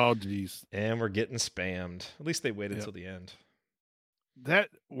 Oh, geez. And we're getting spammed. At least they waited until the end. That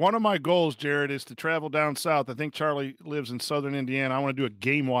one of my goals, Jared, is to travel down south. I think Charlie lives in southern Indiana. I want to do a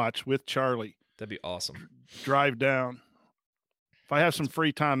game watch with Charlie. That'd be awesome. Drive down. If I have some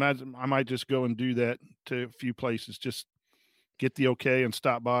free time, I might just go and do that to a few places. Just get the okay and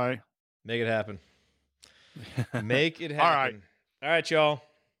stop by. Make it happen. Make it happen. All right, y'all.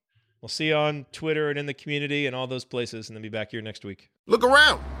 We'll see you on Twitter and in the community and all those places, and then be back here next week. Look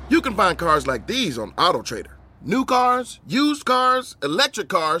around. You can find cars like these on AutoTrader. New cars, used cars, electric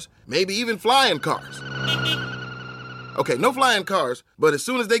cars, maybe even flying cars. Okay, no flying cars, but as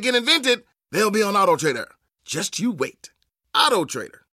soon as they get invented, they'll be on AutoTrader. Just you wait. AutoTrader.